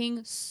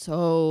making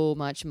so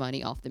much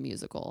money off the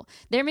musical.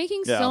 They're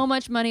making so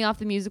much money off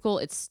the musical.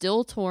 It's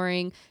still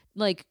touring.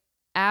 Like,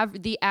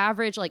 the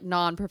average, like,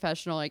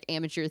 non-professional, like,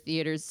 amateur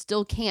theaters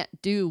still can't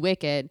do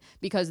Wicked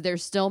because they're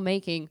still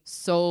making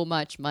so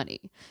much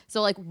money.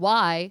 So, like,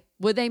 why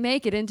would they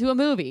make it into a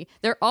movie?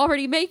 They're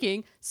already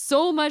making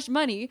so much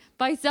money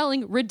by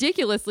selling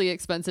ridiculously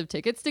expensive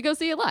tickets to go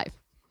see it live.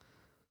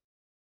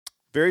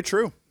 Very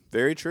true.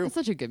 Very true. It's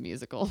such a good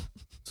musical.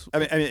 I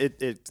mean,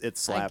 it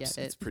slaps. I get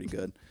it. It's pretty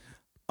good.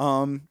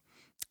 I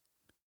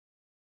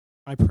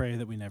pray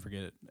that we never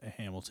get a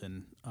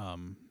Hamilton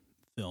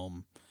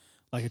film,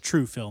 like a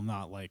true film,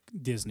 not like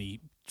Disney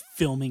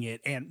filming it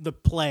and the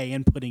play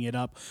and putting it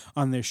up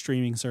on their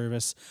streaming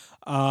service.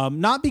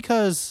 Not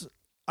because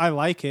I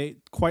like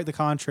it, quite the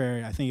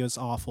contrary. I think it was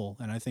awful,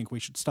 and I think we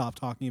should stop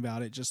talking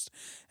about it just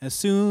as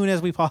soon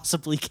as we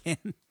possibly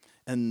can.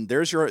 And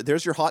there's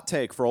your hot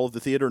take for all of the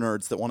theater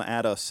nerds that want to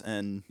add us.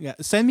 And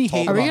send me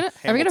hate. Are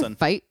we gonna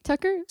fight,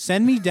 Tucker?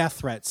 Send me death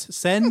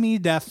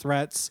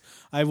threats.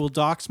 I will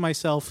dox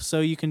myself so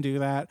you can do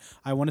that.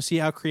 I want to see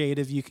how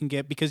creative you can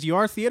get, because you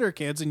are theater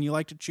kids and you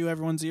like to chew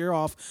everyone's ear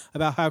off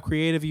about how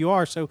creative you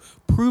are. So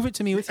prove it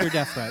to me with your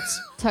death threats.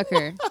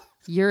 Tucker,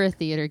 you're a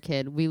theater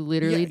kid. We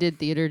literally did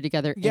theater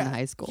together in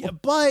high school. Yeah,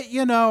 but,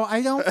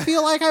 I don't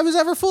feel like I was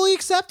ever fully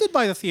accepted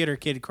by the theater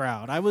kid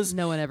crowd. I was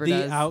no one ever the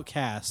does.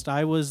 Outcast.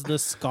 I was the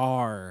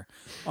Scar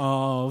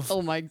of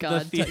Oh my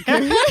God, Tucker.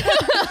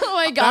 Oh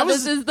my God,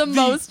 this is the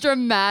most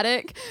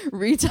dramatic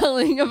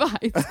retelling of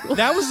high school.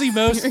 That was the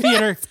most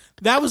theater.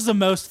 That was the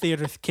most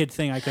theater kid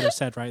thing I could have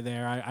said right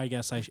there. I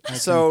guess I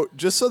So,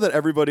 just so that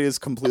everybody is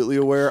completely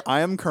aware,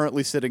 I am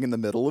currently sitting in the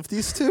middle of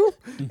these two,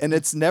 and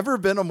it's never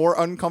been a more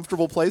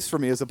uncomfortable place for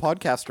me as a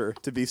podcaster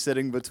to be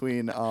sitting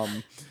between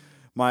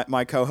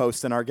my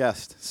co-host and our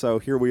guest. So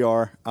here we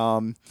are.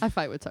 I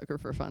fight with Tucker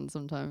for fun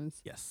sometimes.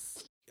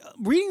 Yes.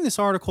 Reading this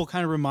article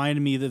kind of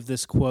reminded me of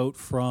this quote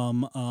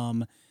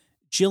from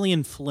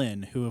Gillian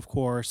Flynn, who, of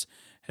course,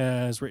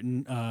 has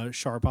written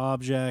Sharp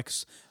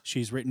Objects.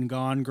 She's written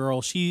Gone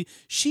Girl. She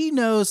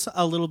knows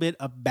a little bit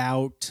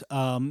about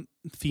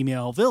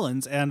female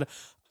villains, and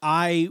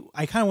I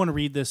kind of want to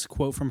read this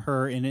quote from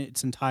her in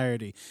its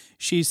entirety.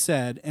 She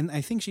said, and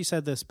I think she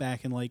said this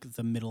back in, like,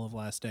 the middle of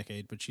last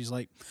decade, but she's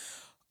like,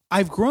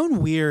 I've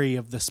grown weary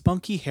of the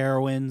spunky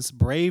heroines,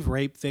 brave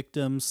rape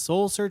victims,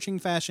 soul-searching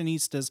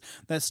fashionistas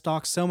that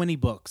stalk so many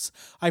books.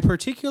 I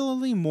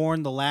particularly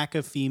mourn the lack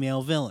of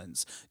female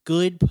villains.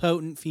 Good,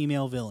 potent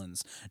female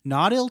villains.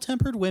 Not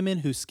ill-tempered women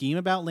who scheme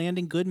about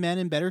landing good men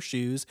in better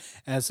shoes,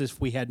 as if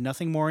we had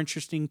nothing more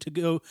interesting to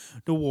go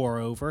to war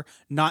over.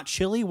 Not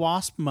chilly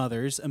wasp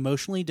mothers,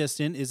 emotionally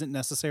distant isn't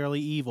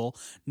necessarily evil.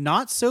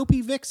 Not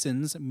soapy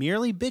vixens,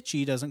 merely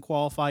bitchy doesn't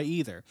qualify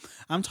either.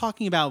 I'm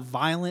talking about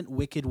violent,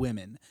 wicked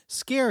women.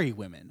 Scary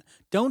women.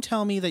 Don't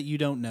tell me that you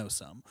don't know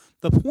some.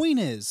 The point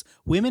is,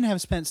 women have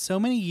spent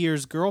so many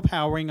years girl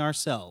powering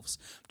ourselves,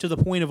 to the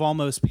point of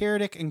almost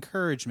parodic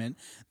encouragement,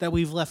 that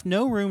we've left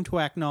no room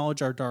to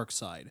acknowledge our dark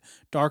side.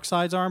 Dark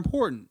sides are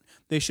important.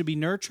 They should be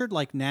nurtured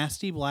like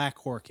nasty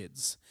black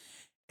orchids.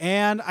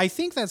 And I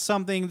think that's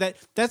something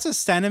that's a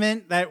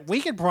sentiment that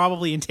we could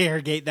probably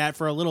interrogate that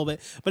for a little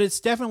bit, but it's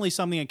definitely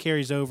something that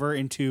carries over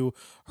into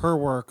her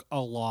work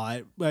a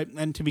lot.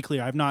 And to be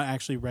clear, I've not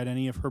actually read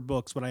any of her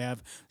books, but I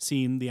have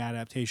seen the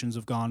adaptations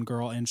of Gone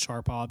Girl and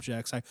Sharp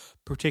Objects. I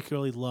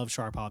particularly love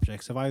Sharp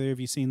Objects. Have either of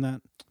you seen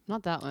that?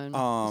 Not that one.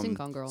 I've seen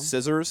Gone Girl.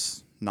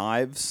 Scissors,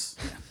 knives,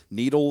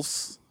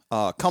 needles,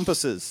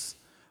 compasses,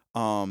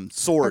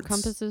 swords. Are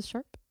compasses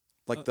sharp?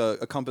 Like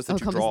a compass that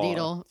you compass draw.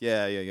 needle.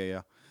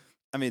 Yeah.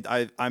 I mean,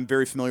 I'm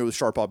very familiar with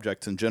sharp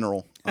objects in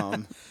general.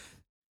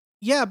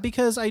 Yeah,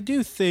 because I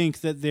do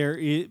think that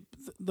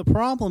the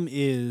problem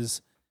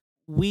is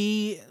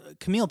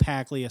Camille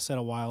Paglia said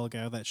a while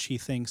ago that she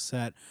thinks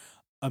that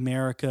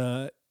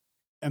American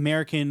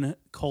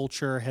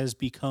culture has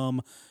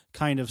become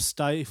kind of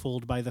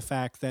stifled by the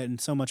fact that in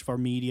so much of our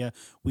media,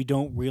 we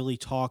don't really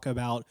talk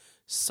about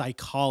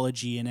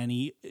psychology in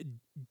any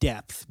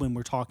depth when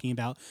we're talking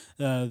about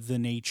the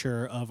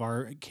nature of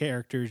our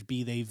characters,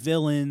 be they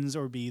villains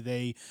or be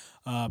they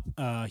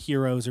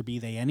heroes or be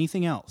they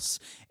anything else.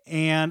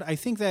 And I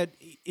think that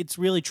it's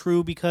really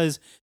true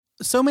because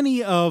so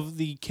many of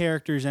the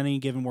characters in any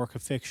given work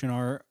of fiction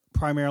are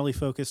primarily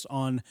focused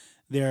on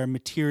their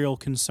material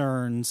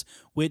concerns,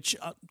 which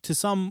to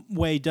some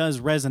way does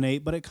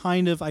resonate, but it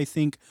kind of, I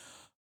think,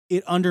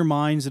 it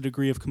undermines a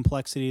degree of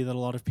complexity that a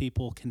lot of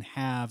people can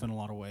have in a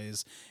lot of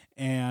ways.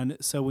 And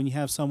so when you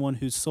have someone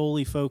who's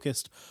solely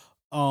focused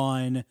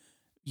on,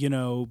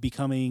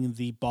 becoming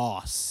the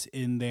boss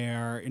in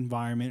their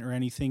environment or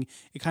anything,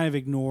 it kind of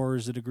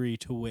ignores the degree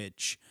to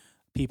which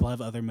people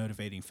have other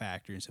motivating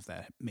factors, if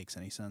that makes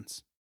any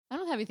sense. I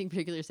don't have anything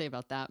particular to say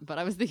about that, but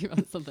I was thinking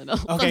about something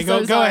else. Okay, go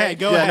ahead.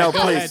 Go ahead. No,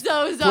 go please. ahead.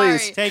 So sorry.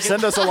 Please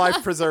send us a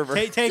life preserver.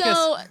 Take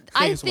us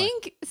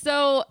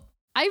So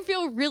I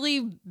feel really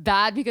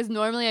bad because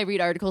normally I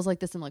read articles like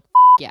this and I'm like,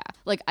 yeah,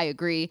 like I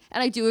agree.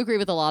 And I do agree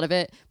with a lot of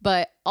it,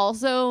 but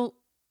also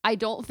I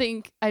don't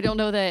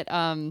know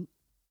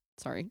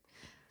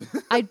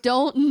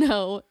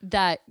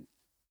that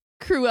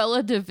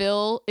Cruella de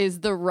Vil is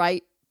the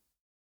right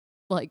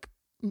like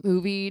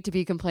movie to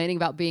be complaining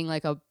about being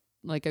like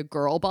a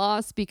girl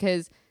boss,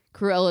 because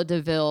Cruella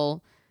de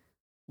Vil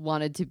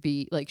wanted to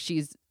be like,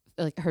 she's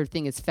like, her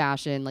thing is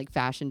fashion, like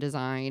fashion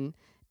design,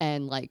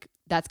 and like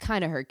that's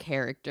kind of her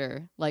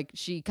character. Like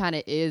she kind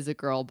of is a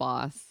girl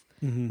boss,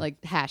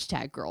 like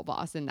hashtag girl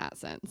boss in that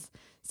sense.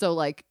 So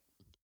like,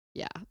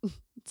 yeah.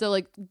 So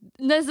like,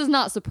 this is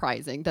not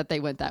surprising that they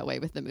went that way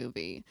with the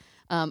movie.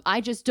 I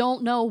just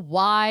don't know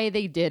why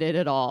they did it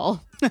at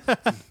all.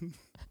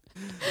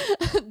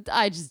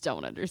 I just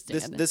don't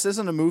understand. This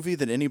isn't a movie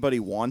that anybody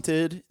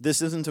wanted.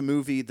 This isn't a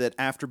movie that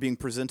after being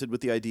presented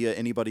with the idea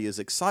anybody is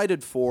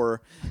excited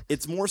for.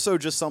 It's more so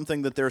just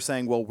something that they're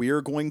saying, well,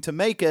 we're going to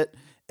make it,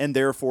 and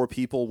therefore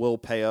people will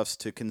pay us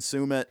to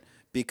consume it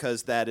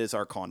because that is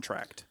our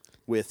contract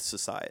with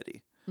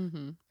society.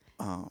 Mm-hmm.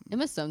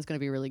 Emma Stone's going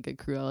to be really good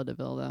Cruella de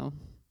Vil, though.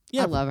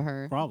 Yeah, I love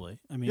her. Probably.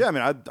 I mean,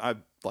 I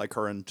like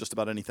her in just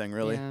about anything,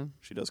 really. Yeah.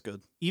 She does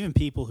good. Even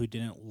people who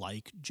didn't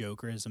like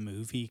Joker as a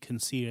movie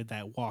conceded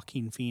that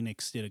Joaquin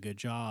Phoenix did a good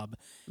job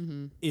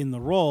in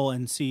the role,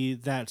 and see,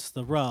 that's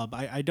the rub.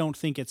 I don't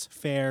think it's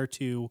fair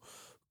to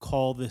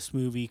call this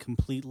movie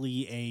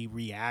completely a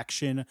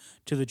reaction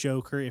to the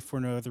Joker, if for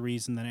no other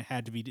reason than it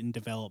had to be in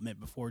development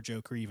before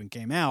Joker even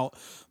came out.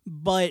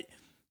 But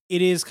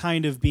it is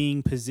kind of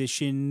being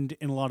positioned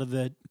in a lot of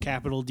the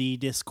capital D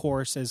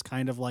discourse as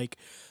kind of like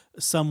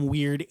some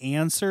weird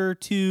answer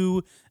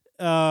to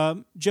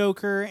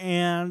Joker,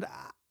 and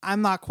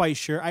I'm not quite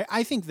sure.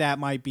 I think that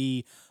might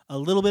be a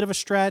little bit of a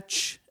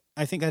stretch.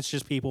 I think that's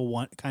just people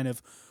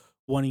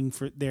wanting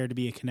for there to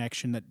be a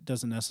connection that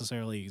doesn't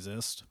necessarily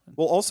exist.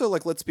 Well, also,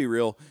 like, let's be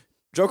real.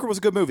 Joker was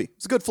a good movie.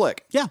 It's a good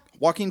flick. Yeah.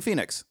 Joaquin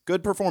Phoenix,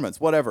 good performance,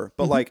 whatever.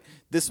 But like,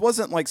 this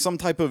wasn't like some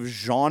type of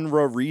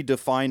genre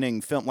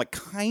redefining film. Like,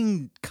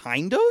 kind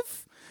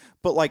of.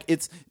 But like,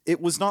 it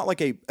was not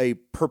like a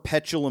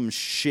perpetuum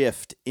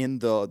shift in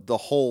the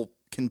whole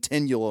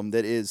continuum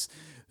that is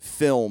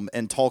film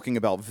and talking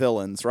about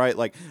villains, right?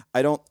 Like,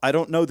 I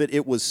don't know that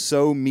it was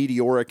so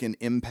meteoric in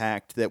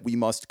impact that we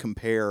must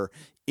compare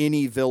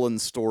any villain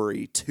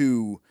story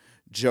to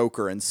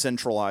Joker and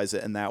centralize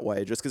it in that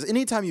way. Just because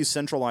anytime you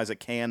centralize a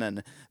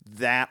canon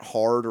that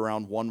hard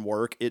around one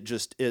work,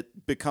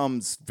 it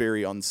becomes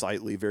very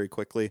unsightly very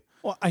quickly.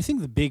 Well, I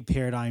think the big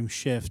paradigm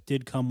shift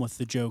did come with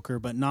the Joker,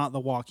 but not the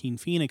Joaquin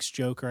Phoenix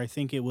Joker. I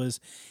think it was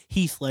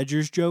Heath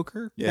Ledger's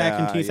Joker back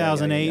in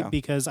 2008,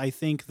 because I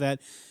think that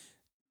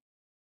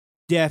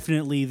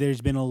definitely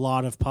there's been a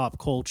lot of pop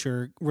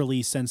culture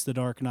released since The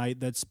Dark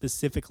Knight that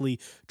specifically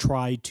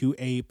tried to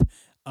ape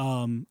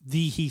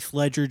the Heath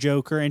Ledger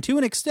Joker, and to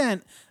an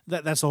extent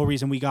that's the whole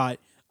reason we got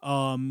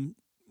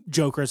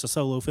Joker as a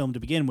solo film to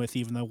begin with,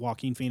 even though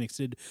Joaquin Phoenix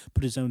did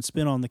put his own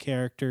spin on the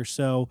character.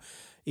 So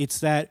it's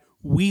that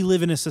we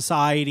live in a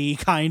society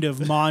kind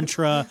of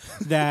mantra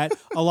that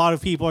a lot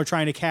of people are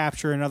trying to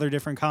capture in other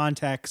different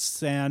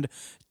contexts, and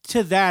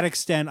to that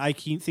extent I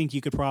think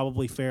you could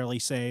probably fairly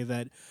say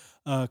that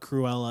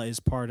Cruella is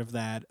part of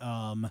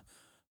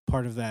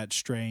that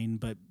strain.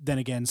 But then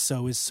again,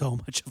 so is so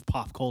much of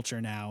pop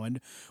culture now, and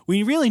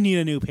we really need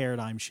a new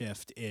paradigm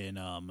shift in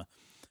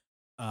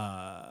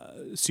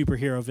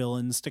superhero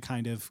villains to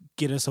kind of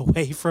get us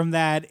away from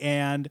that,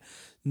 and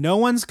no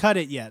one's cut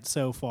it yet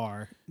so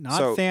far.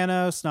 Not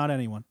Thanos, not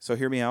anyone. So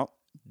hear me out.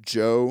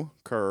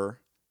 Joker,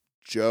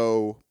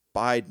 Joe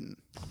Biden.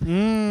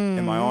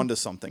 Am I onto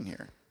something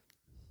here?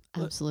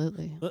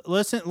 Absolutely.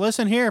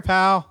 Listen here,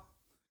 pal.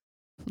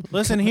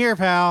 Listen here,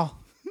 pal.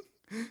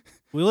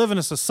 We live in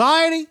a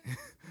society.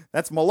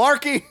 That's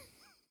malarkey.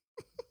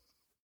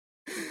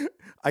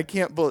 I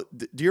can't believe.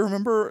 Do you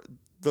remember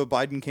the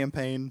Biden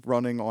campaign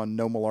running on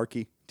no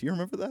malarkey? Do you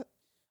remember that?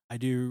 I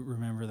do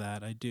remember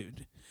that. I do.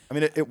 I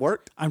mean, it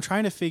worked. I'm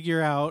trying to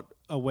figure out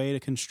a way to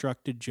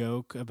construct a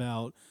joke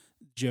about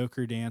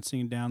Joker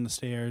dancing down the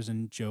stairs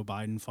and Joe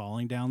Biden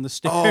falling down the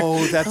stairs.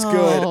 Oh, that's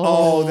good.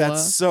 Oh,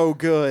 that's so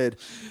good.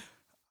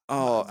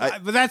 Oh,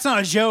 but that's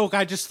not a joke.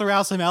 I just threw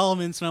out some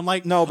elements, and I'm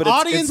like, no, but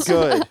audience, it's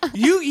good.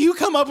 You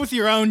come up with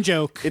your own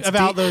joke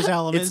about those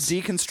elements.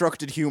 It's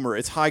deconstructed humor.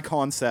 It's high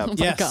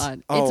concept. Oh my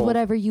God. It's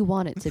whatever you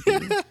want it to be.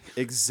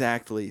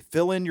 Exactly.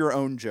 Fill in your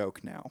own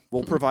joke now.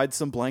 We'll provide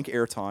some blank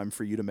airtime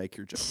for you to make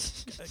your joke.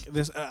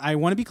 I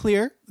want to be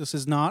clear. This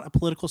is not a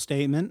political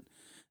statement.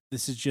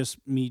 This is just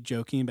me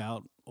joking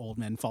about old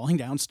men falling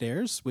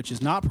downstairs, which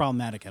is not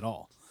problematic at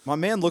all. My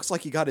man looks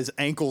like he got his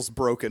ankles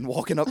broken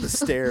walking up the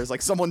stairs.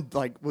 Like someone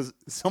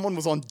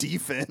was on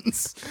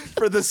defense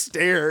for the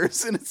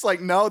stairs, and it's like,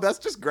 no, that's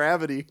just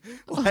gravity.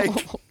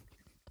 Like,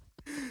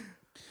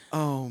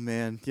 oh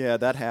man, yeah,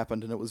 that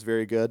happened, and it was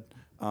very good.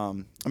 I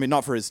mean,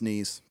 not for his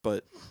knees,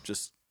 but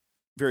just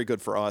very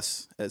good for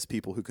us as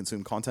people who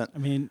consume content. I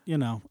mean,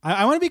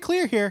 I want to be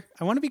clear here.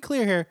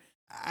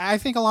 I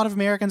think a lot of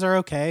Americans are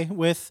okay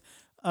with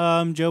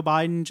Joe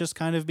Biden just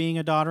kind of being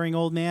a doddering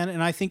old man.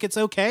 And I think it's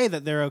okay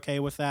that they're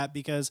okay with that,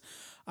 because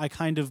I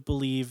kind of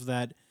believe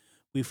that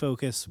we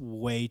focus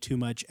way too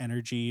much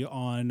energy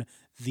on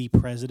the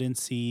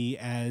presidency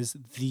as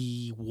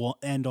the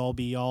end all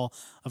be all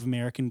of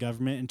American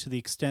government. And to the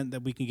extent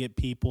that we can get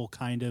people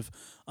kind of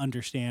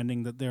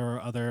understanding that there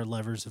are other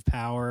levers of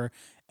power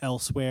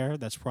elsewhere,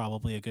 that's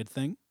probably a good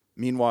thing.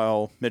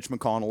 Meanwhile, Mitch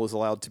McConnell is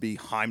allowed to be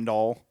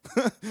Heimdall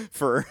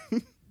for...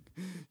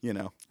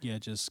 Yeah,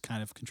 just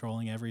kind of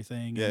controlling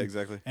everything. Yeah,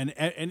 exactly. And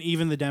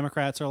even the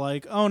Democrats are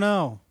like, oh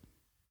no.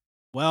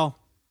 Well,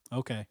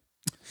 okay.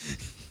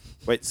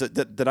 Wait, so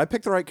did I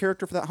pick the right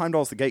character for that?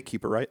 Heimdall's the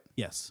gatekeeper, right?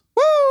 Yes.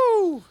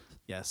 Woo!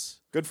 Yes.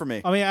 Good for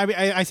me. I mean,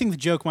 I think the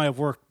joke might have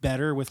worked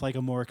better with like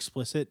a more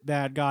explicit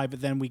bad guy, but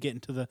then we get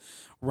into the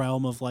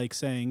realm of like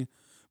saying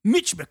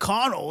Mitch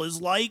McConnell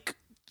is like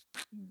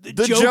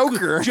the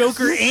Joker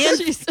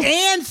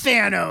and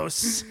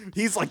Thanos.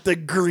 He's like the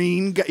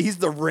green guy. He's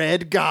the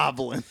red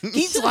goblin.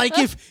 He's like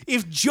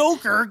if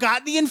Joker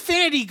got the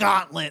Infinity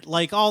Gauntlet.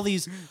 Like all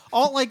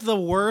like the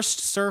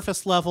worst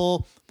surface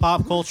level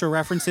pop culture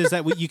references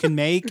that you can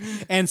make.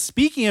 And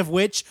speaking of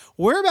which,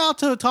 we're about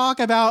to talk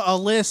about a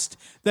list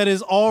that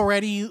is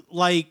already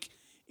like,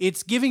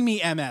 it's giving me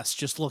MS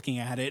just looking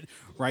at it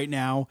right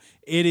now.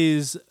 It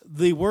is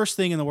the worst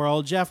thing in the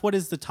world. Jeff, what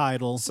is the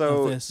title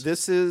of this?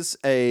 This is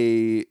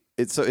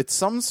it's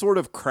some sort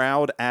of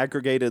crowd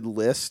aggregated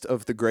list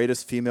of the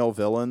greatest female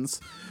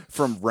villains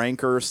from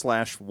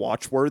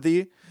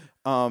Ranker/Watchworthy.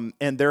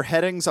 And their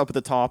headings up at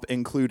the top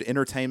include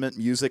entertainment,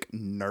 music,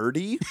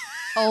 nerdy.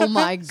 Oh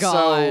my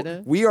God.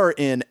 So we are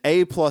in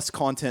A+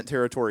 content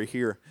territory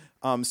here.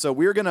 So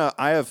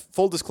I have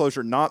full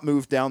disclosure, not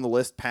moved down the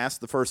list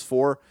past the first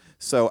 4.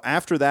 So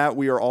after that,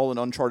 we are all in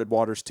uncharted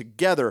waters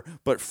together.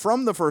 But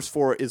from the first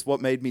 4 is what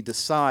made me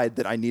decide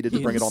that I needed to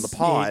bring it on the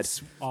pod.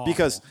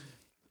 Because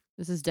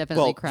this is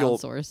definitely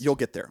crowdsourced. You'll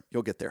get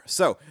there.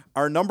 So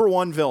our number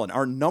one villain,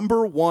 our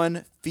number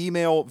one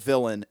female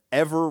villain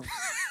ever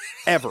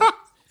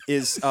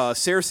is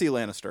Cersei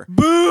Lannister.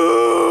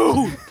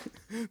 Boo!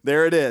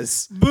 There it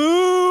is.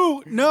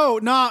 Boo! No,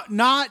 not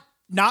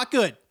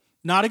good.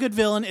 Not a good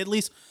villain. At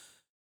least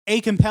a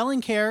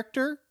compelling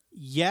character.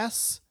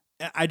 Yes.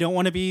 I don't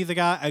want to be the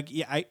guy,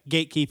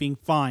 gatekeeping,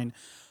 fine,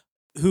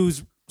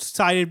 who's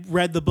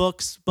read the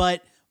books,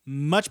 but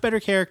much better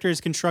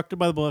characters constructed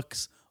by the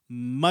books,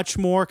 much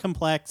more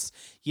complex.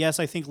 Yes,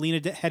 I think Lena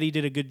Headey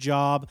did a good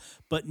job,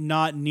 but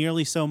not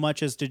nearly so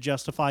much as to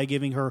justify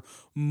giving her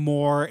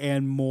more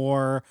and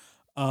more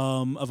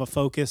of a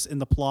focus in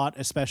the plot,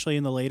 especially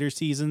in the later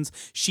seasons.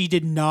 She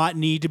did not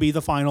need to be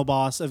the final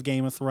boss of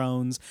Game of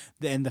Thrones,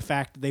 and the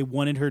fact that they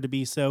wanted her to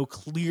be so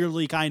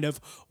clearly kind of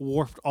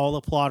warped all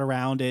the plot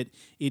around it.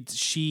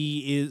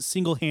 She is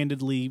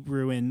single-handedly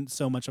ruined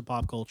so much of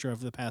pop culture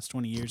over the past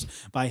 20 years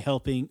by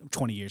helping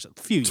 20 years, a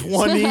few years.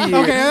 20 years.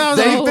 Okay,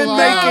 They've been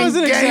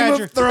making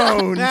Game of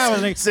Thrones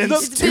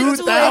since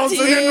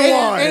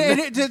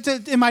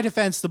 2001. In my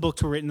defense, the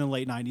books were written in the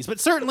late 90s, but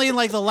certainly in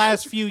like the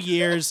last few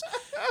years,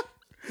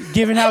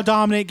 given how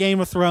dominant Game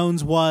of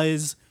Thrones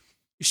was,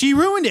 she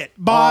ruined it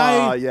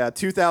by...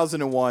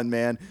 2001,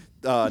 man.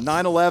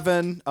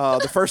 9/11,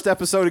 the first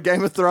episode of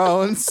Game of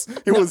Thrones.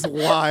 It was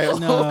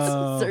wild. No.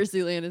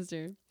 Cersei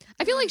Lannister.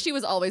 I feel like she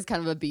was always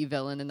kind of a B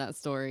villain in that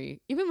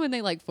story. Even when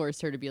they like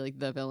forced her to be like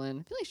the villain,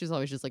 I feel like she was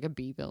always just like a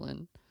B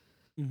villain.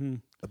 Mm-hmm.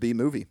 A B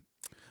movie.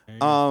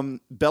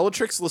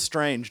 Bellatrix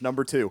Lestrange,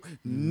 number 2.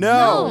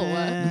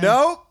 No.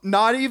 Nope,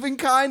 not even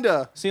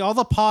kinda. See, all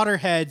the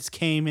Potterheads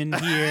came in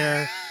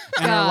here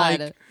and are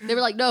like... They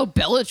were like, no,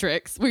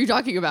 Bellatrix. What are you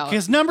talking about?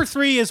 Because number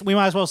 3 is, we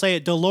might as well say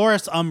it,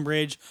 Dolores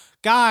Umbridge.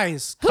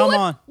 Guys, come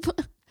on.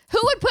 Who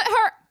would put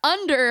her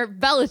under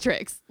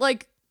Bellatrix?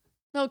 Like,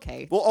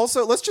 okay. Well,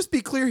 also, let's just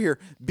be clear here.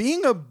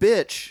 Being a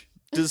bitch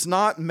does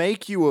not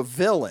make you a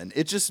villain.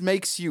 It just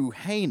makes you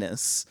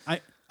heinous.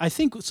 I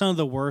think some of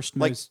the worst,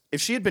 like, if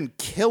she had been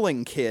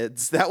killing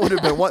kids, that would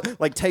have been what,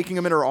 like taking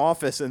them in her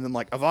office and then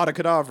like Avada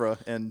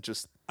Kedavra and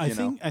just, I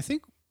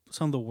think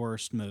some of the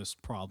worst,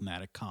 most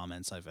problematic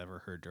comments I've ever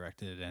heard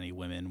directed at any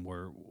women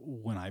were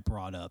when I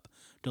brought up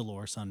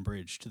Dolores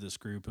Umbridge to this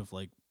group of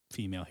like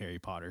female Harry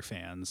Potter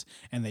fans,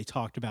 and they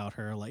talked about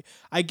her. Like,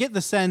 I get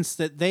the sense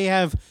that they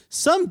have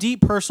some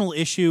deep personal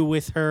issue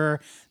with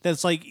her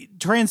that's like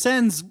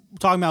transcends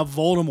talking about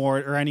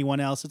Voldemort or anyone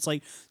else. It's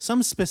like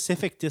some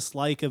specific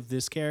dislike of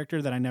this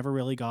character that I never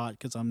really got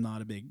because I'm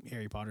not a big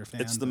Harry Potter fan.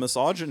 It's the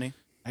misogyny.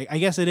 I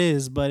guess it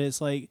is, but it's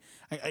like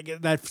I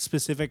get that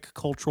specific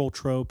cultural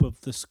trope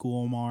of the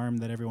school marm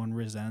that everyone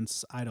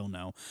resents. I don't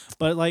know,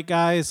 but like,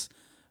 guys,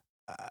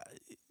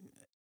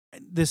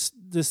 this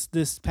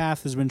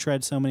path has been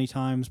tread so many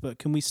times, but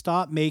can we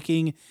stop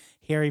making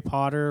Harry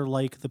Potter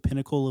like the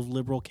pinnacle of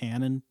liberal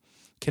canon?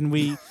 Can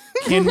we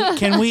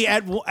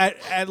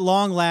at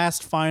long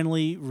last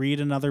finally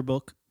read another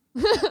book?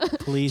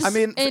 Please. I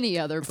mean, any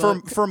other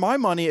book. For my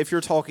money, if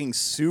you're talking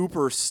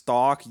super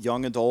stock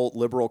young adult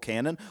liberal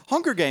canon,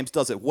 Hunger Games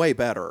does it way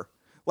better.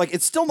 Like,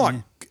 it's still not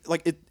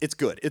like it's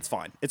good. It's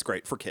fine. It's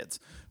great for kids,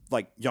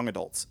 like young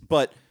adults.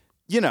 But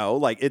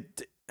like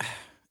it.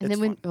 And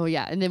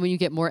then when you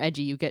get more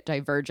edgy, you get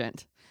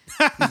Divergent.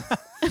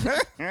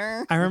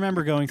 I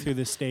remember going through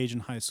this stage in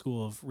high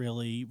school of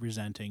really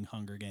resenting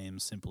Hunger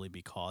Games simply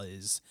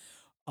because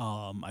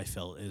I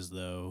felt as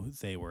though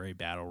they were a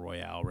battle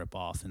royale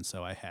ripoff, and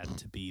so I had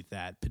to be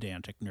that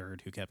pedantic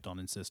nerd who kept on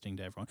insisting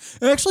to everyone.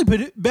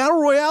 Actually,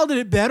 battle royale did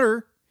it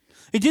better.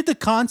 It did the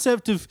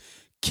concept of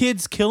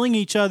kids killing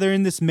each other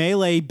in this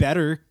melee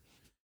better.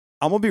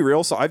 I'm going to be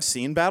real. So I've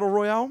seen Battle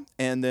Royale,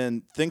 and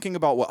then thinking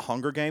about what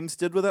Hunger Games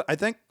did with it, I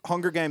think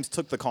Hunger Games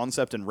took the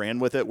concept and ran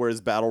with it,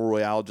 whereas Battle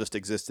Royale just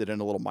existed in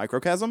a little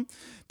microcosm.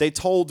 They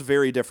told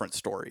very different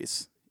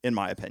stories, in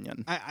my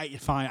opinion.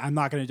 Fine. I'm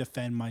not going to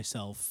defend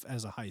myself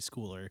as a high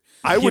schooler.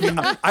 I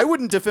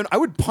wouldn't defend. I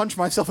would punch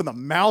myself in the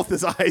mouth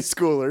as a high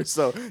schooler.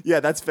 So yeah,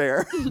 that's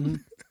fair.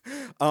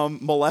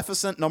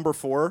 Maleficent, number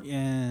 4.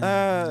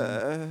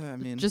 Yeah. I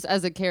mean, just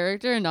as a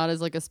character and not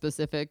as like a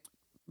specific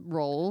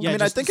role. Yeah, I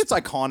mean, I think it's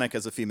iconic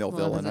as a female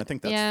villain. I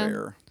think that's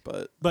fair.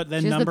 But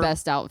then she's the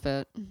best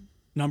outfit.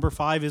 Number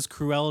 5 is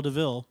Cruella de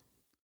Vil.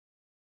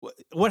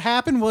 What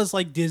happened was,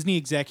 like, Disney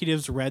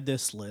executives read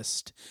this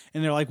list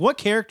and they're like, what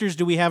characters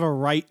do we have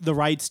the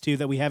rights to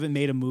that we haven't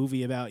made a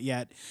movie about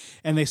yet?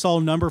 And they saw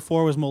number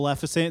 4 was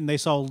Maleficent, and they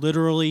saw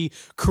literally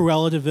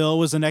Cruella de Vil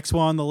was the next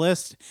one on the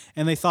list,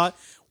 and they thought,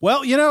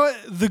 well,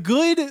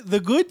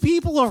 the good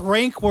people of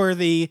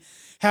Rankworthy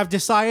have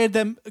decided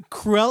that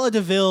Cruella de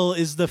Vil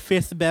is the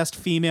 5th best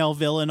female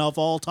villain of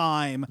all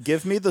time.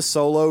 Give me the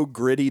solo,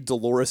 gritty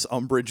Dolores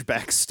Umbridge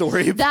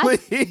backstory,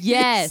 please.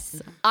 Yes.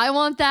 I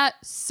want that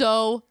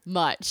so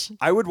much.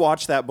 I would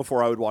watch that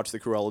before I would watch the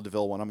Cruella de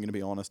Vil one, I'm going to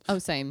be honest. Oh,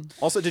 same.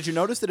 Also, did you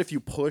notice that if you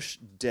push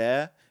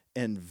De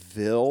and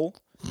Vil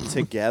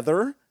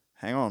together...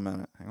 Hang on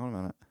a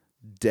minute.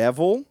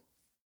 Devil?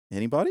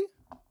 Anybody?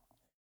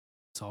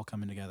 It's all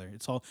coming together.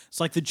 It's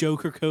like the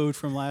Joker code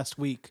from last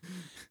week.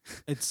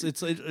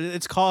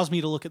 It's caused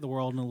me to look at the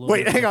world in a little.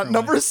 Wait, hang on.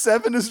 Number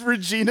 7 is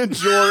Regina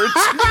George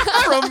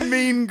from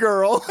Mean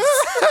Girls.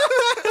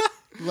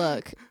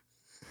 Look,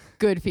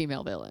 good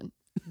female villain.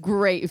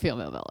 Great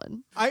female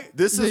villain.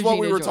 This is what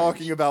we were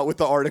talking about with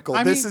the article.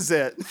 This is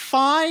it.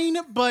 Fine,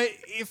 but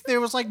if there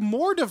was like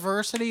more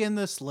diversity in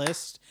this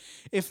list,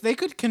 if they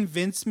could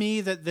convince me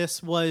that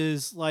this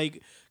was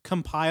like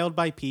compiled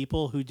by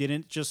people who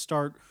didn't just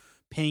start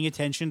paying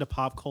attention to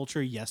pop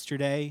culture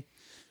yesterday,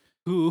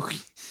 who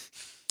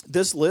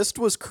This list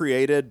was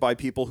created by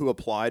people who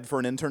applied for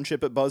an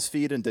internship at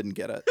BuzzFeed and didn't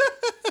get it.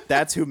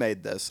 That's who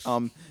made this.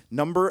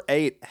 Number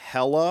 8,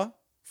 Hela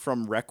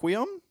from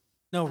Requiem.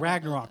 No,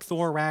 Ragnarok.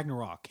 Thor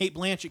Ragnarok. Kate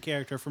Blanchett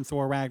character from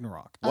Thor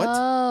Ragnarok. What?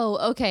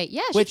 Oh, okay.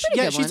 Yeah, she's pretty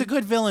good she's one. a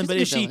good villain, She's but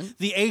a is good she villain.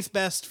 the 8th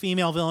best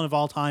female villain of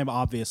all time?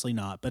 Obviously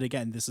not. But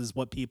again, this is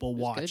what people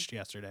That's watched good.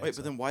 yesterday. Wait,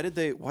 but then why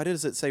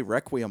does it say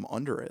Requiem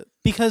under it?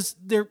 Because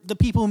the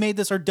people who made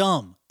this are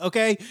dumb.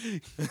 Okay.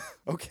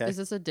 Okay. Is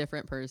this a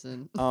different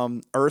person?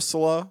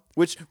 Ursula,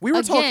 which we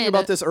were talking Again,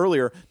 about this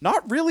earlier,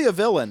 not really a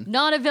villain.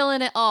 Not a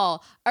villain at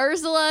all.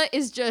 Ursula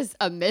is just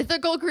a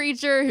mythical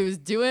creature who's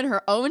doing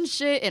her own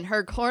shit in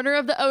her corner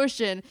of the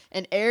ocean.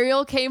 And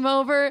Ariel came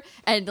over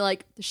and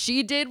like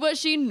she did what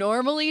she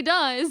normally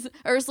does.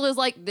 Ursula's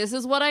like, this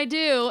is what I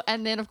do.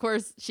 And then of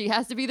course she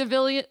has to be the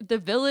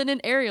villain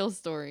in Ariel's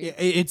story.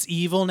 It's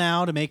evil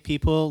now to make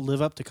people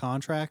live up to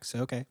contracts.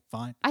 Okay,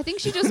 fine. I think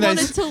she just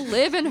wanted to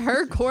live in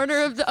her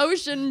corner of the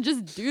ocean and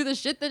just do the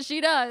shit that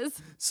she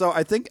does. So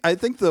I think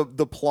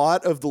the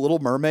plot of The Little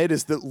Mermaid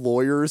is that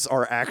lawyers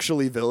are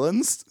actually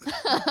villains.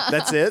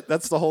 That's it.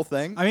 That's the whole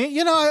thing. I mean,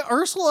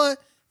 Ursula,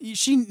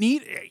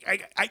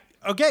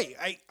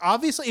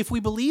 obviously, if we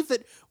believe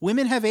that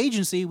women have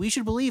agency, we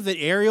should believe that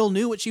Ariel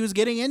knew what she was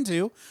getting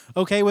into.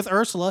 Okay, with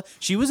Ursula,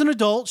 she was an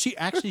adult. She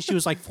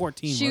was like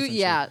 14.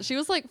 She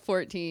was like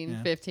 14,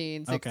 Yeah.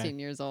 15, 16 Okay.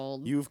 years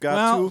old. You've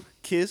got to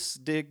kiss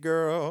the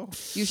girl.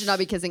 You should not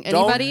be kissing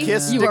Don't anybody.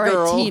 kiss You the are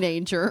girl. a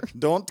teenager.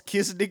 Don't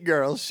kiss the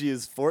girl. She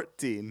is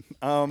 14.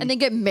 And then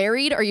get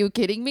married? Are you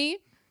kidding me?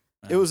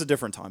 It was a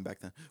different time back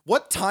then.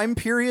 What time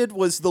period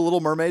was The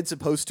Little Mermaid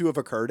supposed to have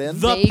occurred in?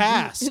 The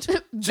past.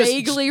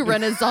 Vaguely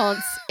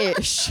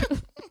Renaissance-ish.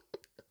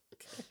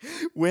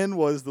 When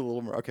was The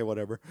Little Mermaid? Okay,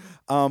 whatever.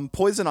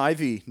 Poison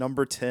Ivy,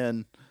 number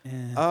 10.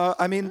 Yeah.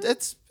 I mean,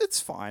 it's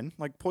fine.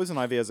 Like, Poison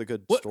Ivy has a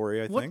good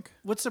story, I think.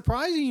 What's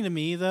surprising to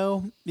me,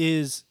 though,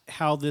 is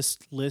how this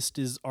list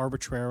is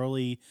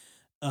arbitrarily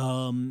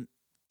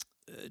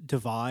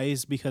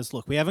devised. Because,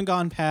 look, we haven't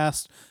gone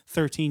past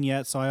 13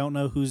 yet, so I don't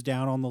know who's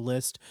down on the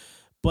list.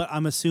 But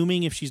I'm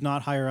assuming if she's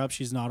not higher up,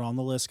 she's not on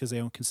the list because they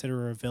don't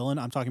consider her a villain.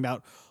 I'm talking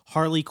about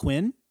Harley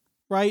Quinn,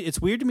 right?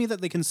 It's weird to me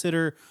that they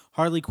consider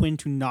Harley Quinn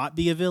to not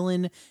be a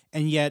villain,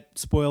 and yet,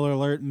 spoiler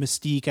alert,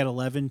 Mystique at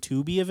 11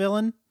 to be a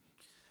villain,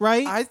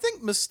 right? I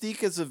think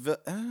Mystique is a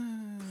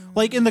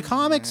Like in the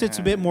comics, it's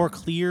a bit more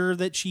clear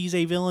that she's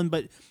a villain,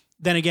 but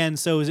then again,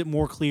 so is it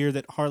more clear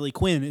that Harley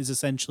Quinn is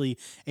essentially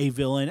a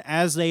villain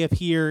as they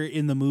appear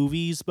in the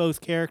movies?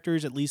 Both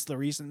characters, at least the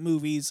recent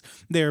movies,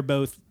 they're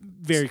both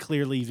very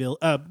clearly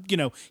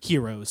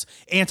heroes,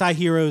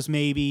 anti-heroes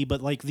maybe,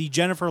 but like the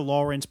Jennifer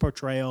Lawrence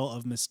portrayal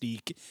of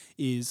Mystique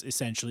is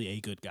essentially a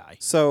good guy.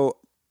 So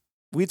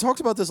we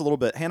talked about this a little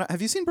bit. Hannah,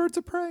 have you seen Birds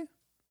of Prey?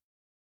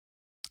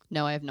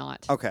 No, I have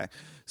not. Okay.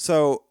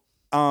 So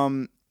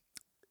I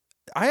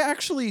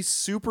actually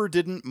super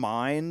didn't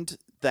mind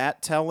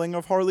that telling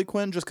of Harley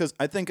Quinn, just because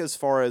I think as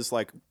far as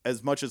like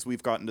as much as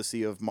we've gotten to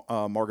see of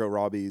Margot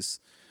Robbie's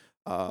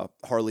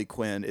Harley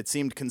Quinn, it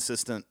seemed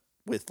consistent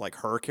with like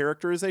her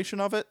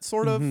characterization of it,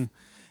 sort of.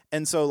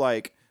 And so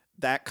like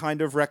that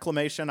kind of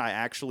reclamation, I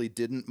actually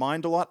didn't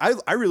mind a lot.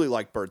 I really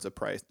liked Birds of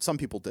Prey. Some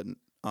people didn't.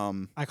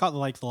 I caught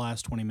like the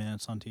last 20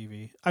 minutes on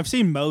TV. I've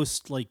seen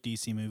most like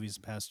DC movies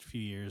the past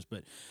few years,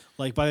 but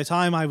like by the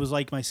time I was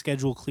like my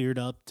schedule cleared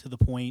up to the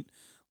point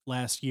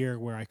last year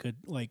where I could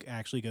like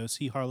actually go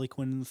see Harley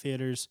Quinn in the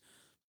theaters,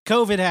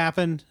 COVID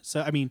happened.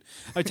 So I mean,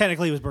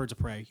 technically it was Birds of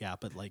Prey, yeah,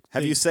 but like,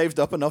 Have you saved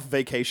up enough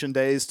vacation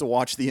days to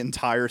watch the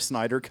entire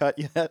Snyder Cut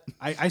yet?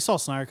 I saw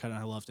Snyder Cut and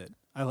I loved it.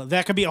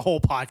 That could be a whole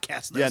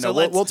podcast. Though, Yeah, so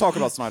no, we'll talk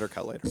about Snyder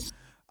Cut later.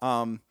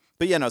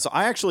 But yeah, no, so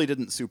I actually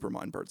didn't super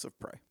mind Birds of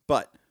Prey,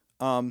 but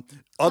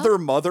Other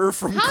Mother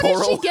from How Coral.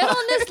 did she get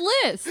on this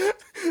list?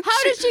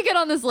 How did she get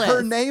on this list?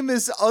 Her name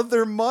is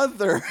Other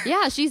Mother.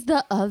 Yeah, she's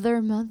the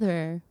other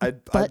mother.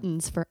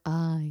 Buttons for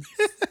eyes.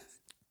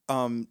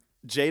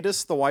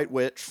 Jadis the White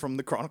Witch from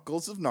the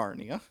Chronicles of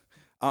Narnia.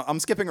 I'm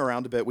skipping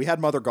around a bit. We had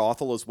Mother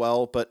Gothel as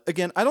well, but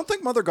again, I don't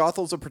think Mother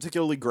Gothel's a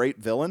particularly great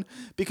villain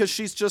because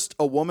she's just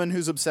a woman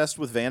who's obsessed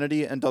with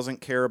vanity and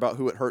doesn't care about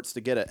who it hurts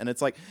to get it. And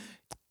it's like,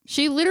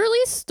 She literally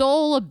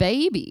stole a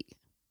baby.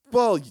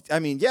 well, I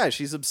mean, yeah,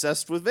 she's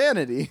obsessed with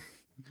vanity.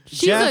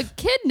 She's a Jeff,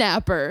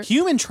 kidnapper.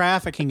 Human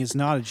trafficking is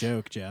not a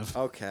joke, Jeff.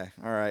 Okay,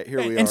 all right, here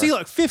we are. And see,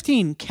 look,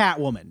 15,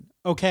 Catwoman.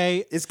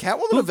 Okay, Is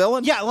Catwoman a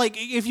villain? yeah, like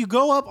if you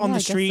go up on Yeah, the I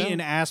guess street so.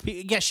 and ask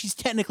people, yeah, she's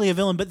technically a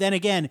villain. But then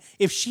again,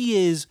 if she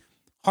is,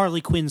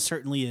 Harley Quinn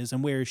certainly is.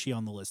 And where is she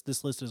on the list?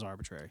 This list is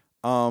arbitrary.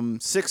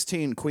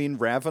 16, Queen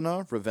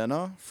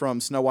Ravenna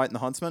from Snow White and the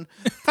Huntsman.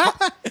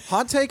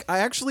 Hot take, I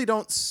actually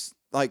don't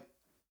like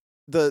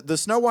the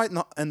Snow White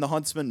and the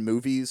Huntsman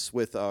movies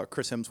with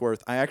Chris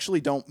Hemsworth. I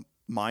actually don't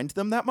mind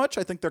them that much.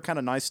 I think they're kind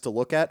of nice to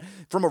look at.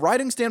 From a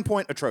writing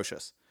standpoint,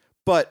 atrocious.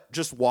 But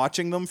just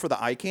watching them for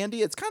the eye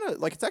candy, it's kind of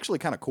like, it's actually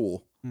kind of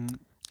cool.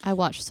 I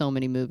watch so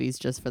many movies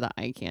just for the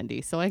eye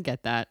candy, so I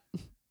get that.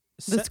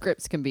 The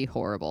scripts can be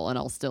horrible, and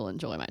I'll still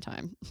enjoy my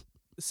time.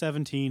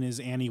 17 is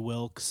Annie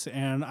Wilkes,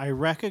 and I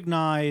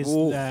recognize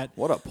Ooh, that.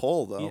 What a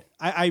pull, though.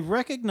 I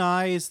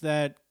recognize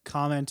that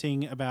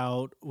commenting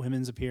about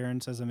women's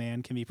appearance as a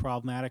man can be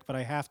problematic, but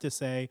I have to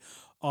say,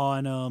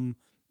 on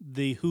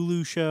the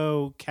Hulu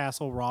show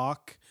Castle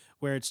Rock,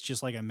 where it's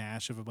just like a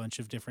mash of a bunch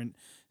of different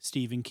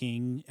Stephen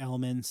King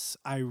elements,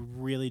 I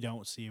really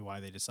don't see why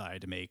they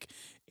decided to make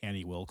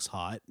Annie Wilkes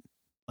hot.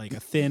 Like a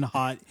thin,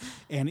 hot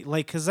Annie,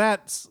 like, because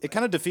that's... It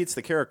kind of defeats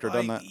the character,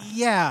 doesn't it?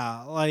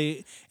 Yeah,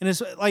 like, and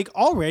it's like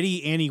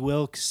already Annie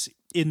Wilkes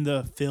in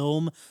the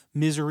film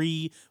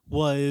Misery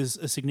was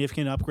a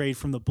significant upgrade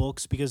from the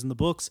books, because in the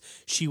books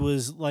she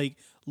was like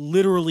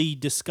literally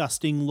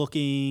disgusting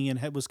looking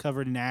and was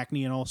covered in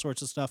acne and all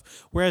sorts of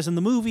stuff, whereas in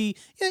the movie,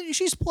 yeah,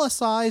 she's plus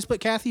size, but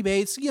Kathy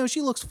Bates,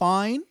 she looks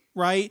fine,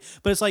 right?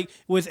 But it's like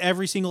with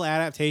every single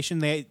adaptation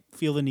they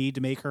feel the need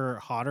to make her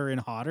hotter and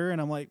hotter, and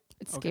I'm like,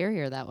 It's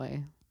scarier that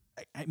way.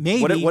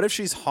 maybe. What if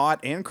she's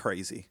hot and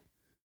crazy?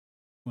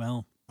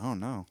 Well, oh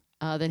no.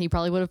 Then he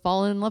probably would have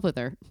fallen in love with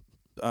her.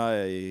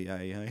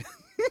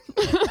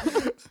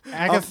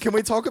 Can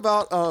we talk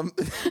about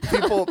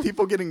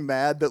people getting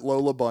mad that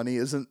Lola Bunny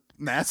isn't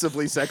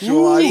massively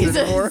sexualized Jesus.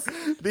 anymore?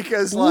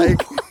 Because like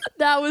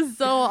That was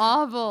so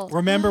awful.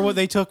 remember what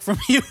they took from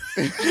you.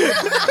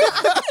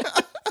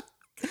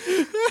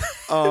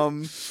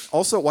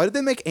 Also, why did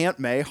they make Aunt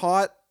May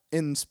hot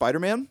in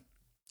Spider-Man?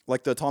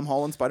 Like the Tom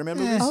Holland Spider-Man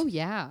movies? Oh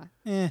yeah.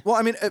 Well,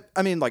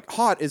 I mean, like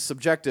hot is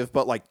subjective,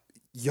 but like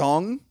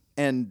young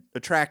and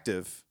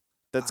attractive.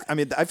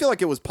 I feel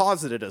like it was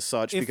posited as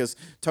such because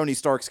Tony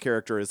Stark's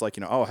character is like,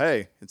 oh,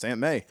 hey, it's Aunt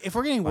May. If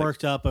we're getting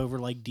worked up over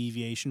like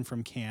deviation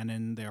from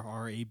canon, there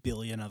are a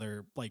billion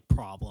other like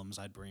problems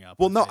I'd bring up.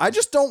 Well, no, I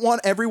just don't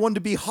want everyone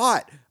to be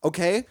hot.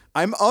 Okay,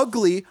 I'm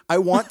ugly. I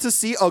want to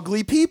see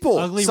ugly people.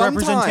 Ugly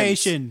sometimes.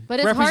 representation.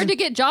 But it's hard to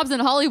get jobs in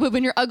Hollywood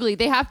when you're ugly.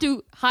 They have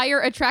to hire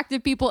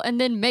attractive people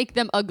and then make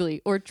them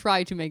ugly or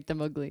try to make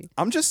them ugly.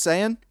 I'm just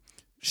saying,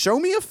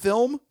 show me a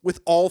film with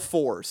all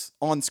fours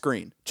on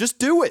screen. Just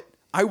do it.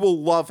 I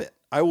will love it.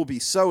 I will be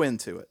so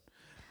into it.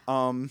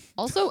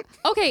 Also,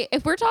 okay,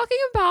 if we're talking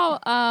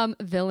about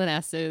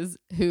villainesses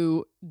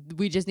who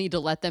we just need to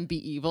let them be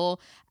evil,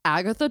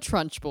 Agatha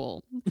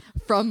Trunchbull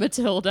from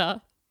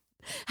Matilda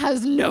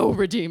has no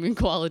redeeming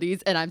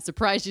qualities, and I'm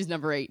surprised she's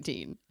number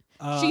 18.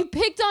 She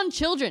picked on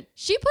children.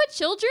 She put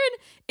children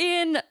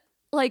in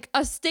like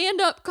a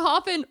stand-up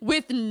coffin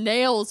with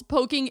nails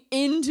poking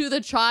into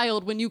the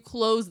child when you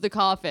close the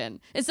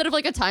coffin instead of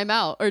like a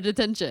timeout or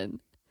detention.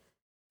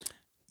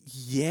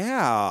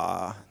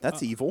 Yeah,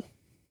 that's evil.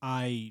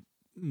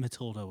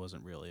 Matilda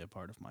wasn't really a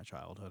part of my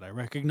childhood. I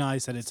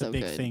recognize that it's So a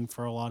big good. thing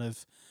for a lot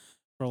of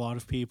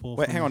people.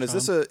 Wait, from hang on.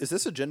 the Is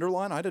this a gender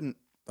line? I didn't.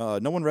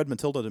 No one read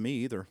Matilda to me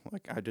either.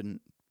 Like I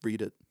didn't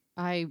read it.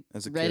 I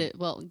as a read kid. it.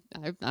 Well,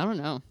 I don't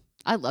know.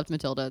 I loved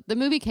Matilda. The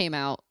movie came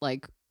out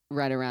like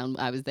right around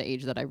I was the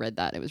age that I read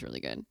that. It was really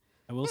good.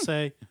 I will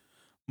say,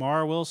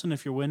 Mara Wilson,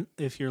 if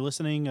you're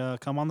listening,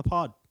 come on the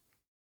pod.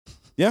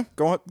 Yeah,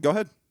 go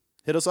ahead.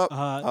 Hit us up.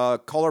 Uh,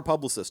 Call our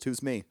publicist,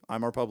 who's me.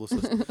 I'm our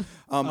publicist.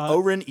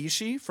 Oren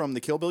Ishii from the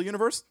Kill Bill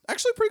universe.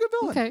 Actually a pretty good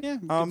villain. Okay. Yeah,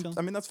 good film.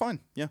 I mean, that's fine.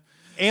 Yeah.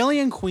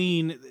 Alien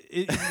Queen.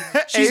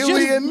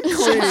 Alien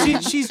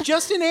Queen. She's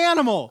just an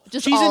animal.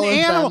 Just she's all an of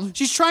animal. them.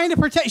 She's trying to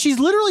protect. She's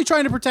literally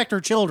trying to protect her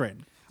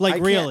children.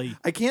 Like, really.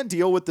 I can't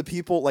deal with the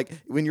people, like,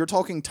 when you're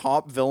talking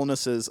top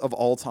villainesses of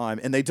all time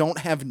and they don't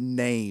have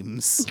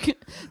names.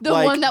 The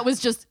Like- one that was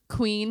just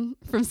Queen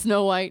from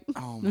Snow White.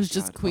 Oh It my was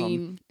just God.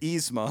 Queen.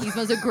 Yzma.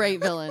 Yzma's a great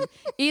villain.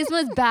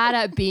 Yzma's bad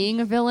at being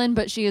a villain,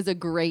 but she is a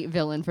great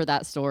villain for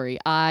that story.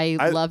 I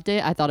loved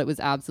it. I thought it was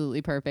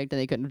absolutely perfect,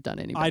 and they couldn't have done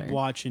any better. I'd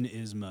watch an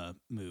Isma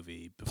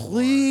movie before.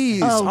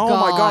 Please. Oh, my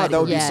God. God, That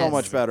would be yes. so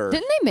much better.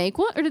 Didn't they make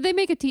one, or did they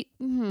make a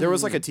There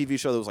was like a TV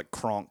show that was like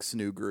Kronk's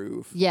New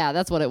Groove. Yeah,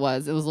 that's what it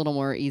was. It was a little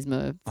more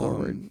Yzma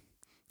forward.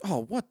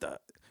 Oh, what the?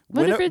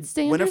 Winifred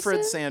Sanderson?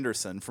 Winifred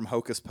Sanderson from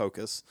Hocus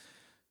Pocus.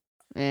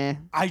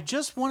 I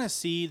just want to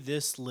see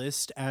this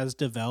list as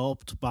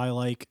developed by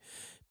like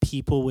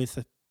people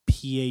with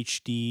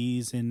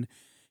PhDs in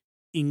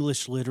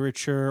English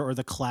literature or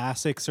the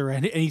classics or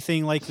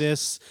anything like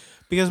this,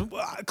 because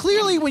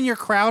clearly when you're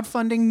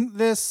crowdfunding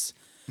this,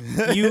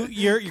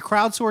 you're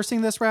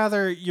crowdsourcing this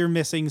rather, you're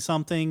missing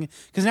something,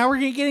 because now we're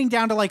getting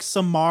down to like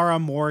Samara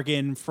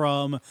Morgan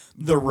from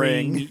The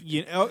Ring.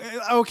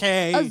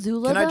 Okay.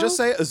 Azula, Can I just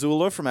though? say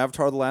Azula from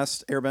Avatar: The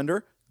Last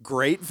Airbender?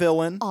 Great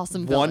villain.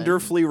 Awesome villain.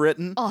 Wonderfully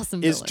written.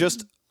 Awesome Is villain.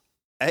 just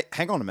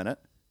hang on a minute.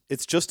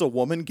 It's just a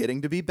woman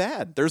getting to be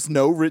bad. There's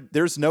no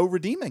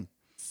redeeming.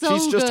 So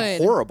She's just good.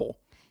 horrible.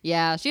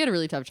 Yeah, she had a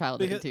really tough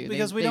childhood too.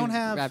 Because we don't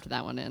have- wrapped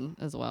that one in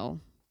as well.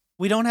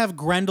 We don't have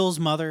Grendel's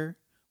mother.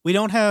 We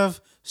don't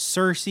have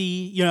Circe,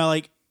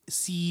 like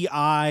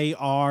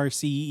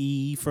Circe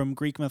from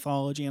Greek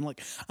mythology. And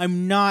like,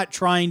 I'm not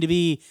trying to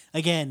be,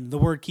 again,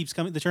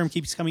 the term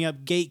keeps coming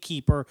up,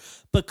 gatekeeper.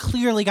 But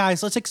clearly,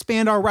 guys, let's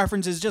expand our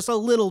references just a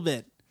little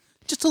bit.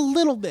 Just a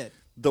little bit.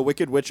 The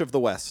Wicked Witch of the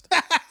West.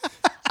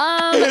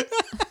 But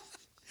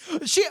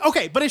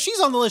if she's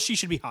on the list, she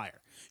should be higher.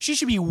 She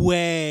should be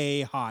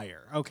way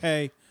higher.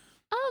 Okay.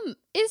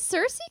 Is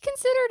Cersei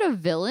considered a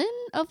villain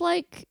of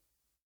like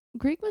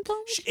Greek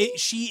mythology?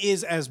 She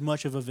is as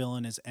much of a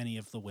villain as any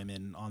of the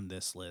women on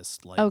this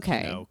list. Like,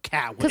 Okay.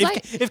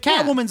 If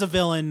Catwoman's a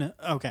villain,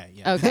 okay,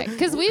 yeah. Okay,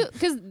 because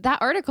that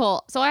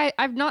article. So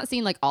I've not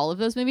seen like all of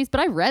those movies,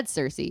 but I read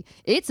Cersei.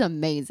 It's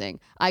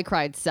amazing. I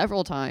cried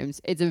several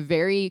times. It's a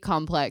very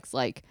complex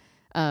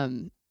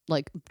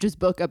just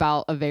book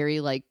about a very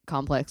like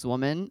complex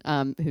woman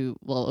who,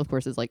 well, of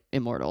course is like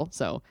immortal.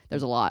 So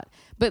there's a lot,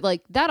 but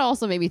like that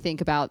also made me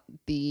think about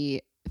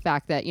the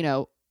fact that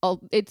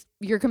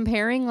you're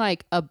comparing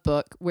like a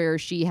book where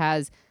she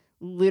has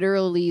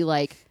literally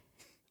like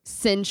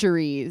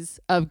centuries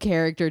of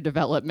character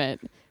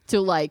development to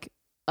like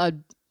a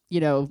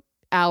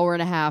hour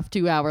and a half,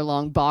 2 hour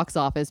long box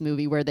office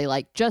movie where they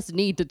like just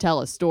need to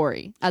tell a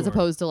story, as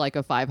opposed to like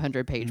a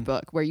 500-page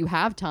book where you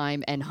have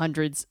time and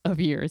hundreds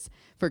of years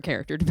for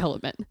character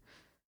development.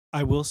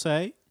 I will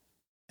say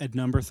at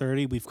number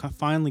 30, we've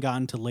finally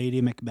gotten to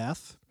Lady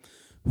Macbeth,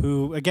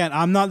 who, again,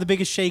 I'm not the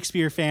biggest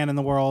Shakespeare fan in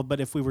the world,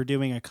 but if we were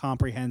doing a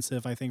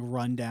comprehensive, I think,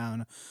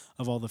 rundown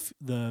of all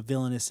the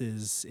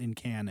villainesses in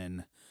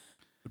canon,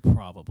 would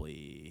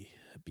probably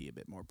be a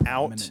bit more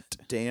prominent.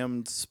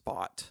 Out-damned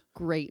spot.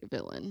 Great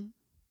villain.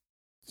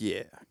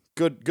 Yeah.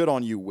 Good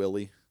on you,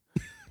 Willie.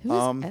 Who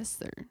is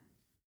Esther?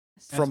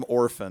 From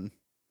Orphan.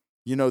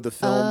 You know the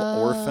film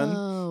Orphan?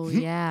 Oh,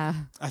 yeah.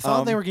 I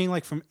thought they were getting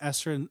like from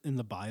Esther in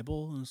the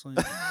Bible. It was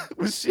like,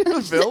 was she the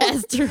villain?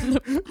 Esther.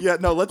 Yeah,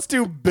 no, let's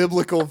do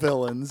biblical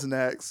villains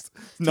next.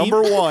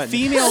 Number 1.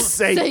 Female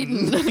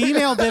Satan.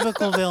 Female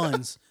biblical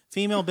villains.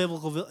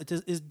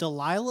 Is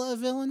Delilah a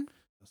villain?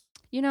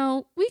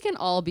 We can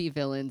all be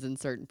villains in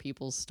certain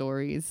people's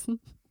stories.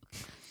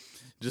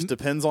 Just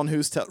depends on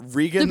who's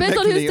Regan Depends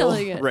on who's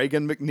telling McNeil. it.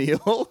 Reagan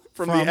McNeil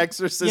from The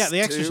Exorcist. Yeah, The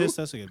 2. Exorcist.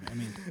 That's a good.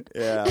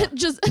 Yeah.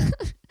 Just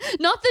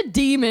not the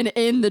demon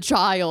in the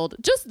child.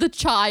 Just the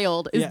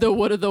child is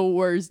one of the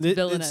worst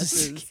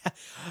villainesses.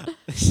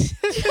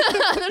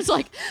 It's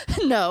like,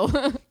 no.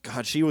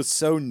 God, she was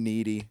so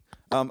needy.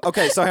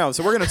 Okay, so hang on.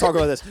 So we're going to talk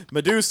about this.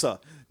 Medusa,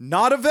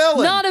 not a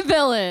villain. Not a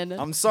villain.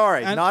 I'm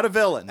sorry, not a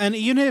villain. And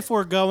even if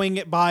we're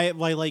going by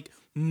like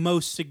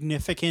most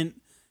significant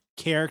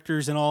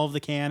characters in all of the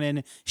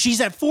canon,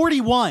 she's at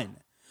 41.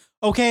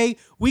 Okay,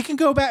 we can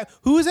go back.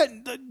 Who is that?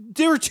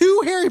 There were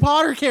 2 Harry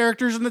Potter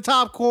characters in the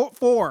top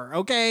 4.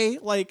 Okay,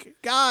 like,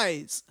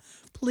 guys,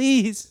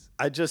 please.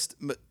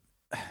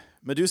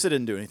 Medusa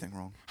didn't do anything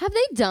wrong. Have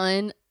they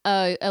done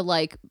a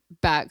like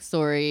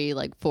backstory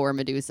like for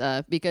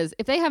Medusa? Because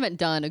if they haven't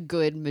done a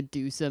good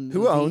Medusa movie,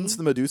 Who owns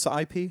the Medusa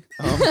IP?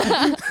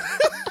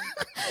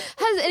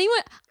 Has anyone?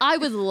 I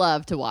would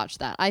love to watch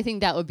that. I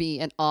think that would be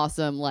an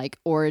awesome like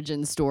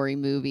origin story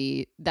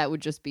movie that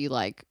would just be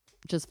like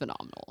just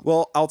phenomenal.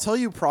 Well, I'll tell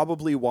you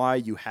probably why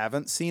you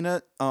haven't seen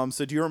it.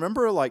 So do you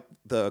remember like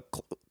the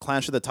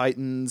Clash of the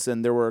Titans?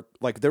 And there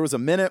was a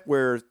minute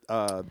where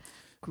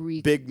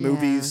Greek, big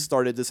movies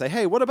started to say,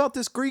 hey, what about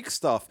this Greek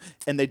stuff?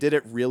 And they did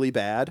it really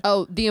bad.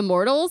 Oh, The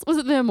Immortals? Was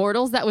it The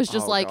Immortals? That was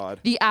just God.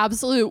 The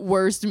absolute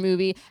worst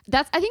movie.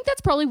 I think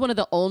that's probably one of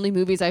the only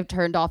movies I've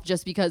turned off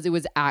just because it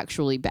was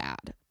actually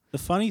bad. The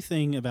funny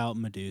thing about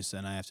Medusa,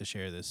 and I have to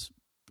share this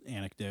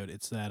anecdote,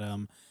 it's that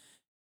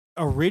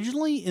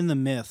originally in the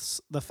myths,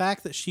 the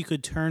fact that she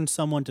could turn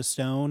someone to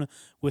stone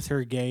with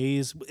her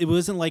gaze, it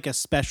wasn't like a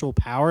special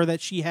power that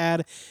she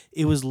had.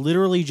 It was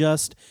literally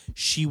just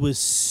she was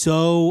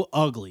so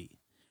ugly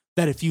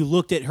that if you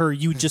looked at her,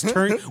 you just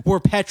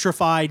were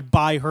petrified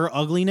by her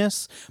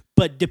ugliness.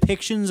 But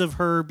depictions of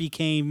her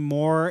became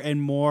more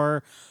and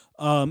more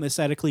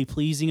aesthetically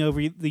pleasing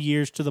over the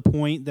years, to the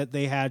point that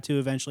they had to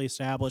eventually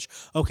establish,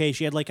 okay,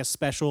 she had like a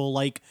special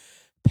like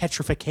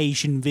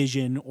petrification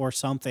vision or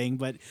something.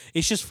 But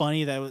it's just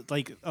funny that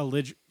like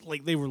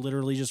they were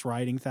literally just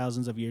writing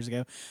thousands of years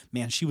ago.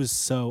 Man, she was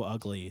so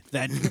ugly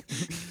that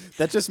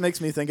that just makes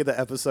me think of the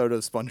episode of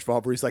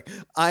SpongeBob where he's like,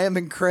 I am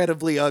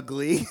incredibly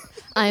ugly.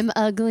 I'm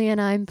ugly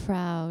and I'm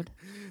proud.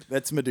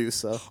 That's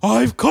Medusa.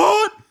 I've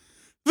caught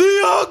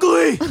the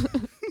ugly.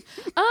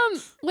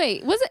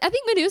 Wait, was it? I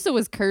think Medusa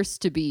was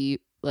cursed to be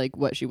like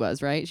what she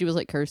was, right? She was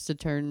like cursed to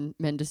turn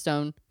men to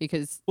stone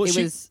because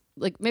was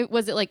like,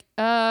 was it like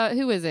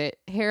who is it?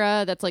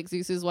 Hera, that's like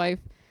Zeus's wife.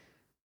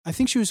 I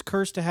think she was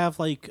cursed to have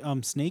like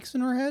snakes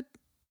in her head.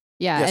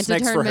 Yeah, and to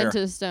turn men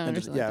to stone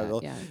or something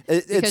like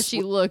that. Because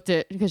she looked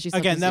at because she's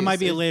again. That Zeus, might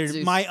be a later.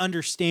 Zeus. My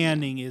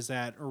understanding is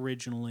that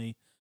originally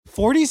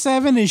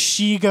 47 is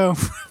Shigo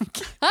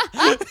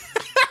from.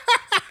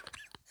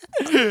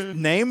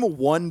 Name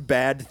one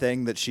bad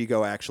thing that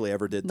Shigo actually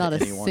ever did Not to a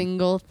anyone.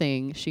 single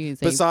thing. She's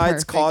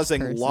besides a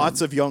causing person.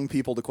 lots of young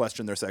people to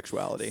question their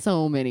sexuality.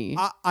 So many.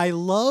 I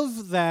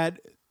love that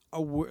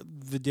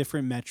the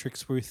different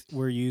metrics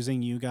we're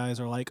using. You guys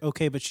are like,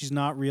 okay, but she's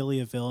not really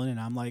a villain, and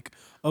I'm like,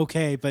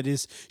 okay, but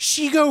is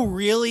Shigo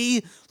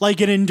really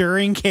like an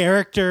enduring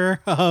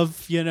character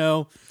of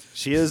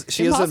She is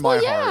in my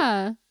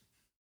heart.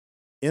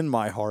 In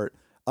my heart.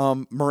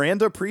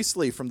 Miranda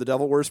Priestley from The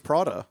Devil Wears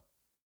Prada.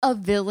 A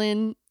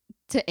villain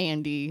to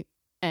Andy.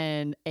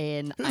 and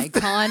an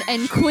icon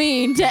and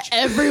queen to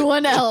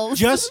everyone else.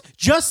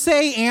 Just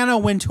say Anna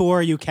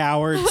Wintour, you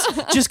cowards.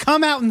 Just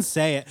come out and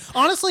say it.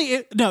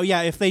 Honestly,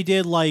 if they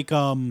did like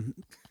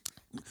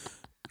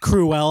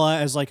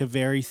Cruella as like a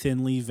very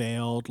thinly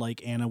veiled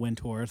like Anna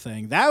Wintour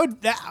thing, that'd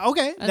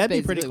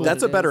be pretty cool.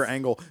 That's a better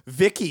angle.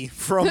 Vicky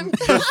from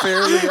The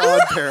Fairly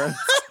Odd Parents.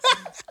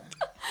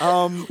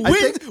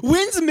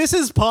 When's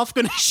Mrs. Puff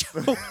gonna show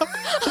up?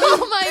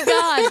 Oh my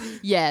god.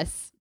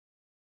 Yes.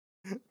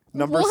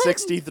 Number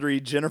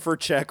 63, Jennifer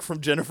Check from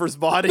Jennifer's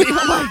Body.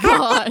 Oh my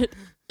god.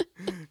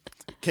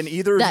 Can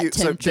either of you?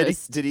 So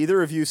temptress. did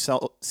either of you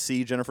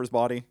see Jennifer's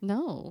Body?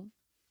 No.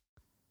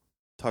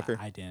 Tucker?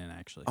 I didn't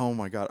actually. Oh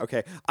my god.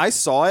 Okay, I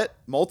saw it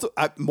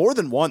more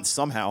than once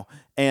somehow,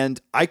 and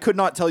I could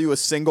not tell you a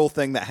single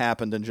thing that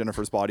happened in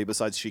Jennifer's Body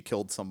besides she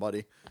killed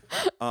somebody.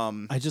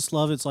 I just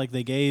love it's like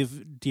they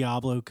gave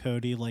Diablo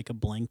Cody like a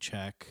blank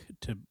check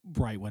to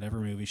write whatever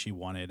movie she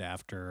wanted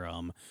after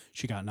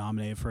she got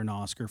nominated for an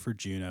Oscar for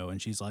Juno,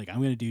 and she's like, I'm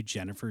going to do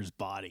Jennifer's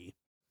Body.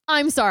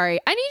 I'm sorry.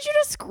 I need you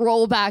to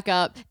scroll back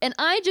up, and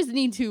I just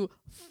need to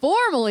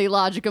formally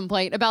lodge a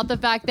complaint about the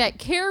fact that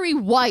Carrie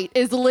White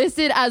is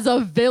listed as a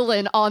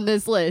villain on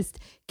this list.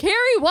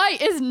 Carrie White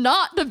is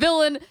not the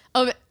villain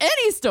of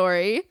any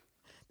story.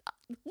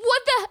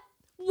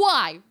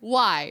 Why?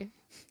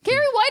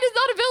 Carrie White is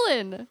not a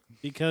villain.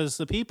 Because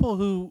the people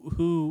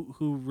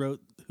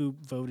who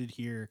voted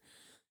here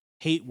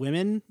hate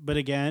women, but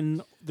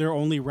again, their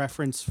only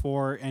reference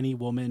for any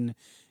woman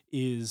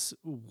is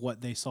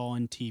what they saw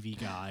on TV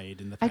Guide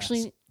in the past.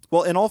 Actually,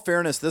 well, in all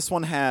fairness, this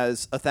one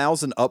has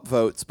 1,000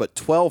 upvotes, but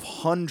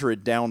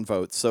 1,200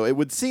 downvotes. So it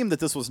would seem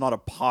that this was not a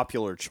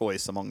popular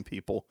choice among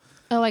people.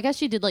 oh, I guess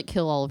she did like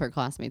kill all of her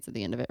classmates at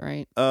the end of it,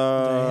 right? They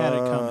had it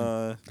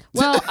coming.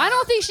 Well, I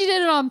don't think she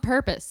did it on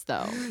purpose,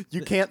 though.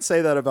 You can't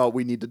say that about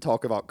We Need to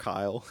Talk About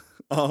Kyle.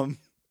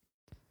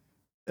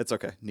 It's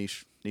okay.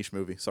 Niche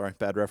movie. Sorry,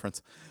 bad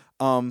reference.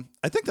 I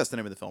think that's the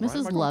name of the film, right? Am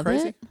I Mrs. going crazy?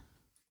 Lovett?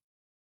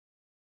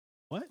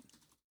 What?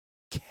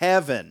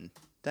 Kevin.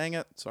 Dang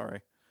it.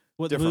 Sorry.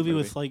 What, the Different movie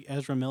movie. with like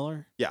Ezra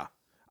Miller? Yeah.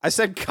 I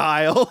said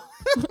Kyle.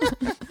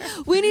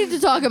 We need to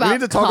talk about We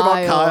need to talk Kyle.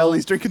 about Kyle.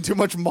 He's drinking too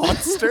much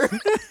Monster.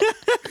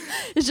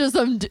 It's just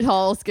some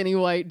tall, skinny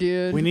white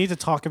dude. We need to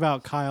talk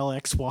about Kyle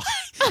XY.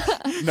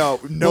 No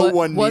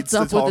one What's needs to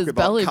up with talk his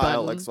about belly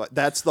Kyle button? XY.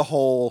 That's the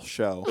whole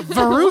show.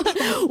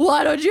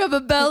 Why don't you have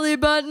a belly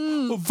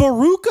button?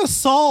 Veruca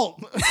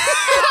Salt.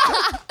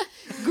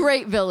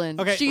 Great villain.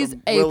 Okay. She's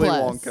From A+. Willy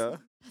Wonka.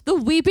 The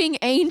Weeping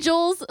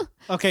Angels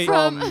Okay.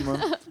 from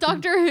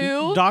Doctor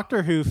Who.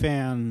 Doctor Who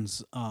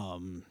fans,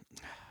 I'm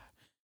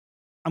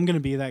going to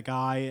be that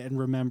guy and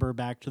remember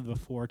back to the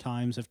before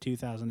times of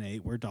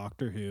 2008 where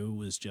Doctor Who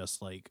was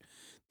just like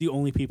the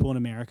only people in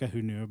America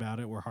who knew about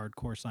it were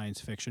hardcore science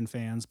fiction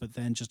fans. But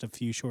then just a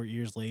few short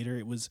years later,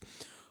 it was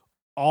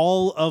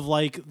all of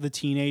like the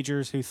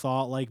teenagers who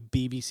thought like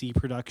BBC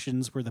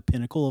productions were the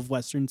pinnacle of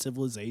Western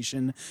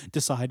civilization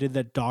decided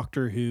that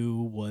Doctor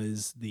Who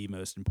was the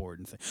most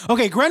important thing.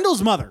 Okay,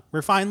 Grendel's mother.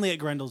 We're finally at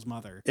Grendel's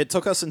mother. It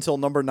took us until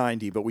number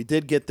 90, but we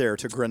did get there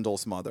to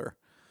Grendel's mother.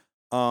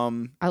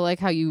 I like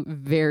how you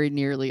very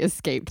nearly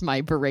escaped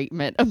my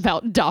beratement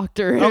about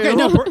Doctor Who. Okay,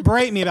 no,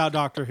 berate me about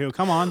Doctor Who.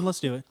 Come on, let's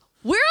do it.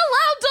 We're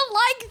allowed to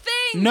like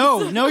things.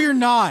 No, you're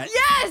not.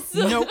 Yes.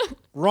 No,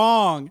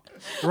 wrong.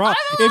 I'm allowed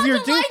to like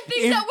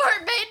things if, that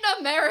weren't made in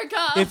America.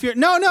 if you're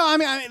no, I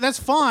mean that's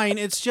fine.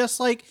 It's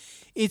just like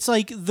there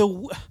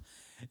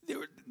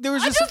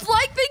was I just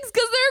like things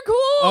because they're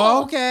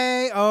cool.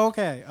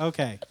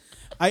 Okay.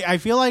 I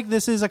feel like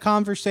this is a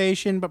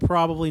conversation, but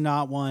probably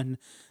not one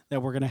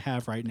that we're gonna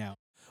have right now.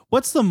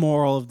 What's the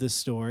moral of this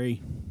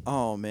story?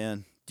 Oh,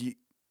 man.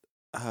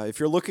 If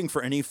you're looking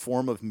for any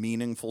form of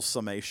meaningful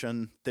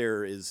summation,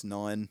 there is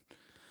none.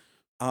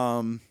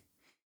 I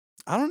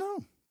don't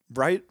know.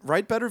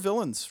 Write better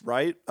villains.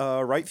 Write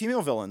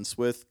female villains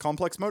with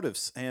complex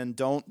motives, and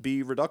don't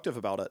be reductive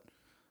about it.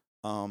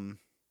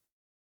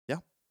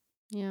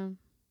 Yeah,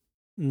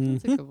 Mhm.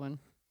 that's a good one.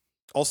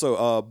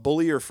 Also,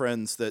 bully your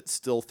friends that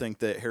still think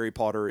that Harry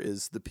Potter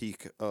is the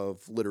peak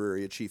of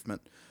literary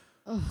achievement.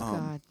 Oh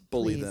God,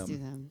 bully please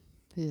them.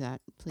 Do that,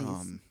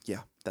 please.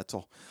 Yeah, that's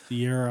all.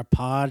 You're a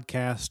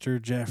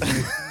podcaster, Jeffrey.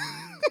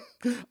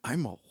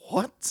 I'm a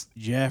what?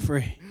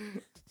 Jeffrey,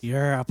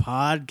 you're a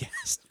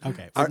podcast.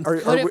 Okay.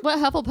 What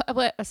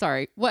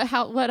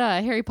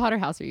Harry Potter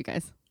house are you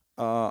guys?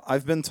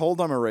 I've been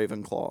told I'm a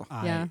Ravenclaw.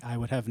 Yeah. I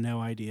would have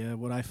no idea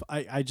what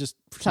I just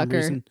for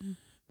Tucker, some reason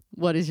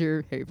what is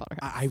your Harry Potter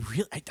house? I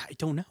really I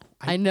don't know.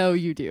 I know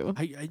you do.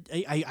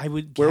 I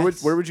would Where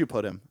guess. would you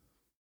put him?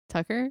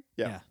 Tucker?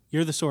 Yeah.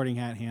 You're the Sorting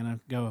Hat, Hannah.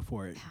 Go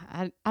for it.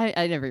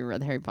 I never even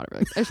read the Harry Potter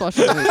books. I just watched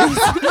the movies.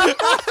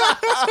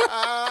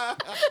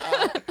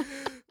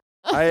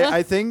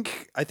 I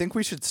think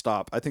we should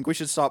stop. I think we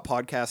should stop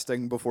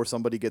podcasting before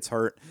somebody gets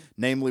hurt,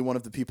 namely one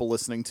of the people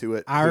listening to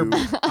it.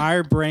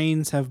 Our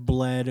brains have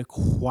bled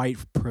quite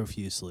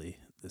profusely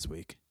this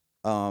week.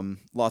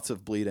 Lots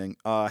of bleeding.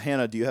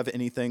 Hannah, do you have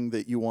anything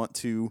that you want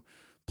to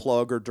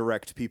plug or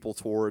direct people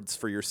towards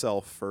for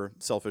yourself for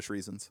selfish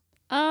reasons?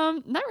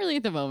 Not really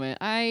at the moment.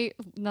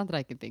 Not that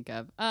I can think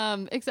of.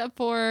 Except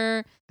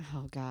for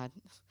oh god.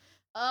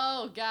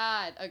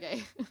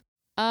 Okay.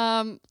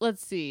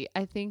 Let's see.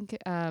 I think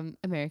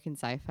American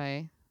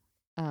Sci-Fi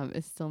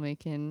is still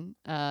making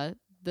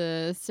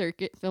the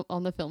circuit film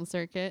on the film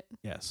circuit.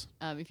 Yes.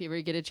 If you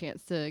ever get a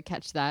chance to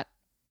catch that,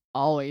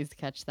 always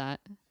catch that.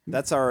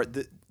 That's our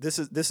this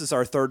is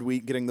our third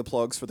week getting the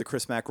plugs for the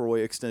Chris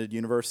McElroy extended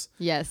universe.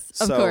 Yes,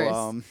 of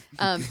course.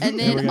 And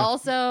then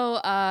also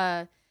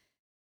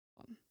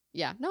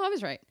yeah, no, I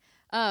was right.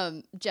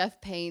 Jeff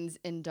Payne's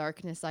In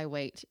Darkness I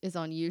Wait is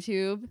on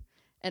YouTube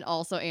and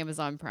also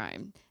Amazon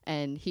Prime.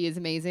 And he is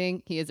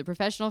amazing. He is a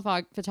professional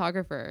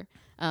photographer,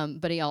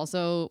 but he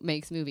also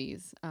makes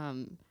movies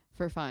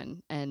for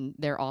fun. And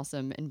they're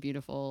awesome and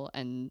beautiful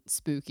and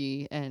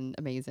spooky and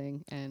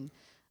amazing. And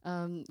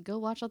go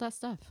watch all that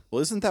stuff. Well,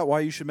 isn't that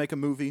why you should make a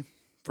movie?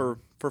 For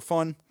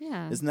fun?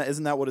 Yeah.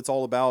 Isn't that what it's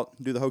all about?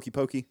 Do the hokey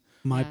pokey?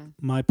 My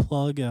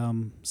plug,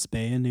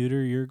 spay and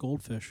neuter your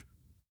goldfish.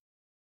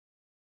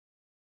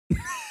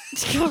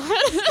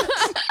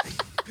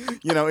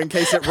 You know, in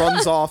case it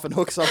runs off and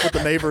hooks up with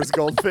the neighbor's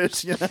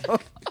goldfish, you know.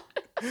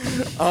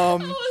 I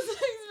wasn't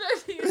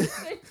expecting you to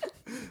say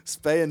that.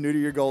 Spay and neuter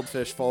your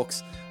goldfish,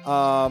 folks.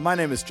 My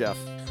name is Jeff.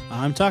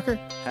 I'm Tucker.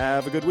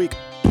 Have a good week.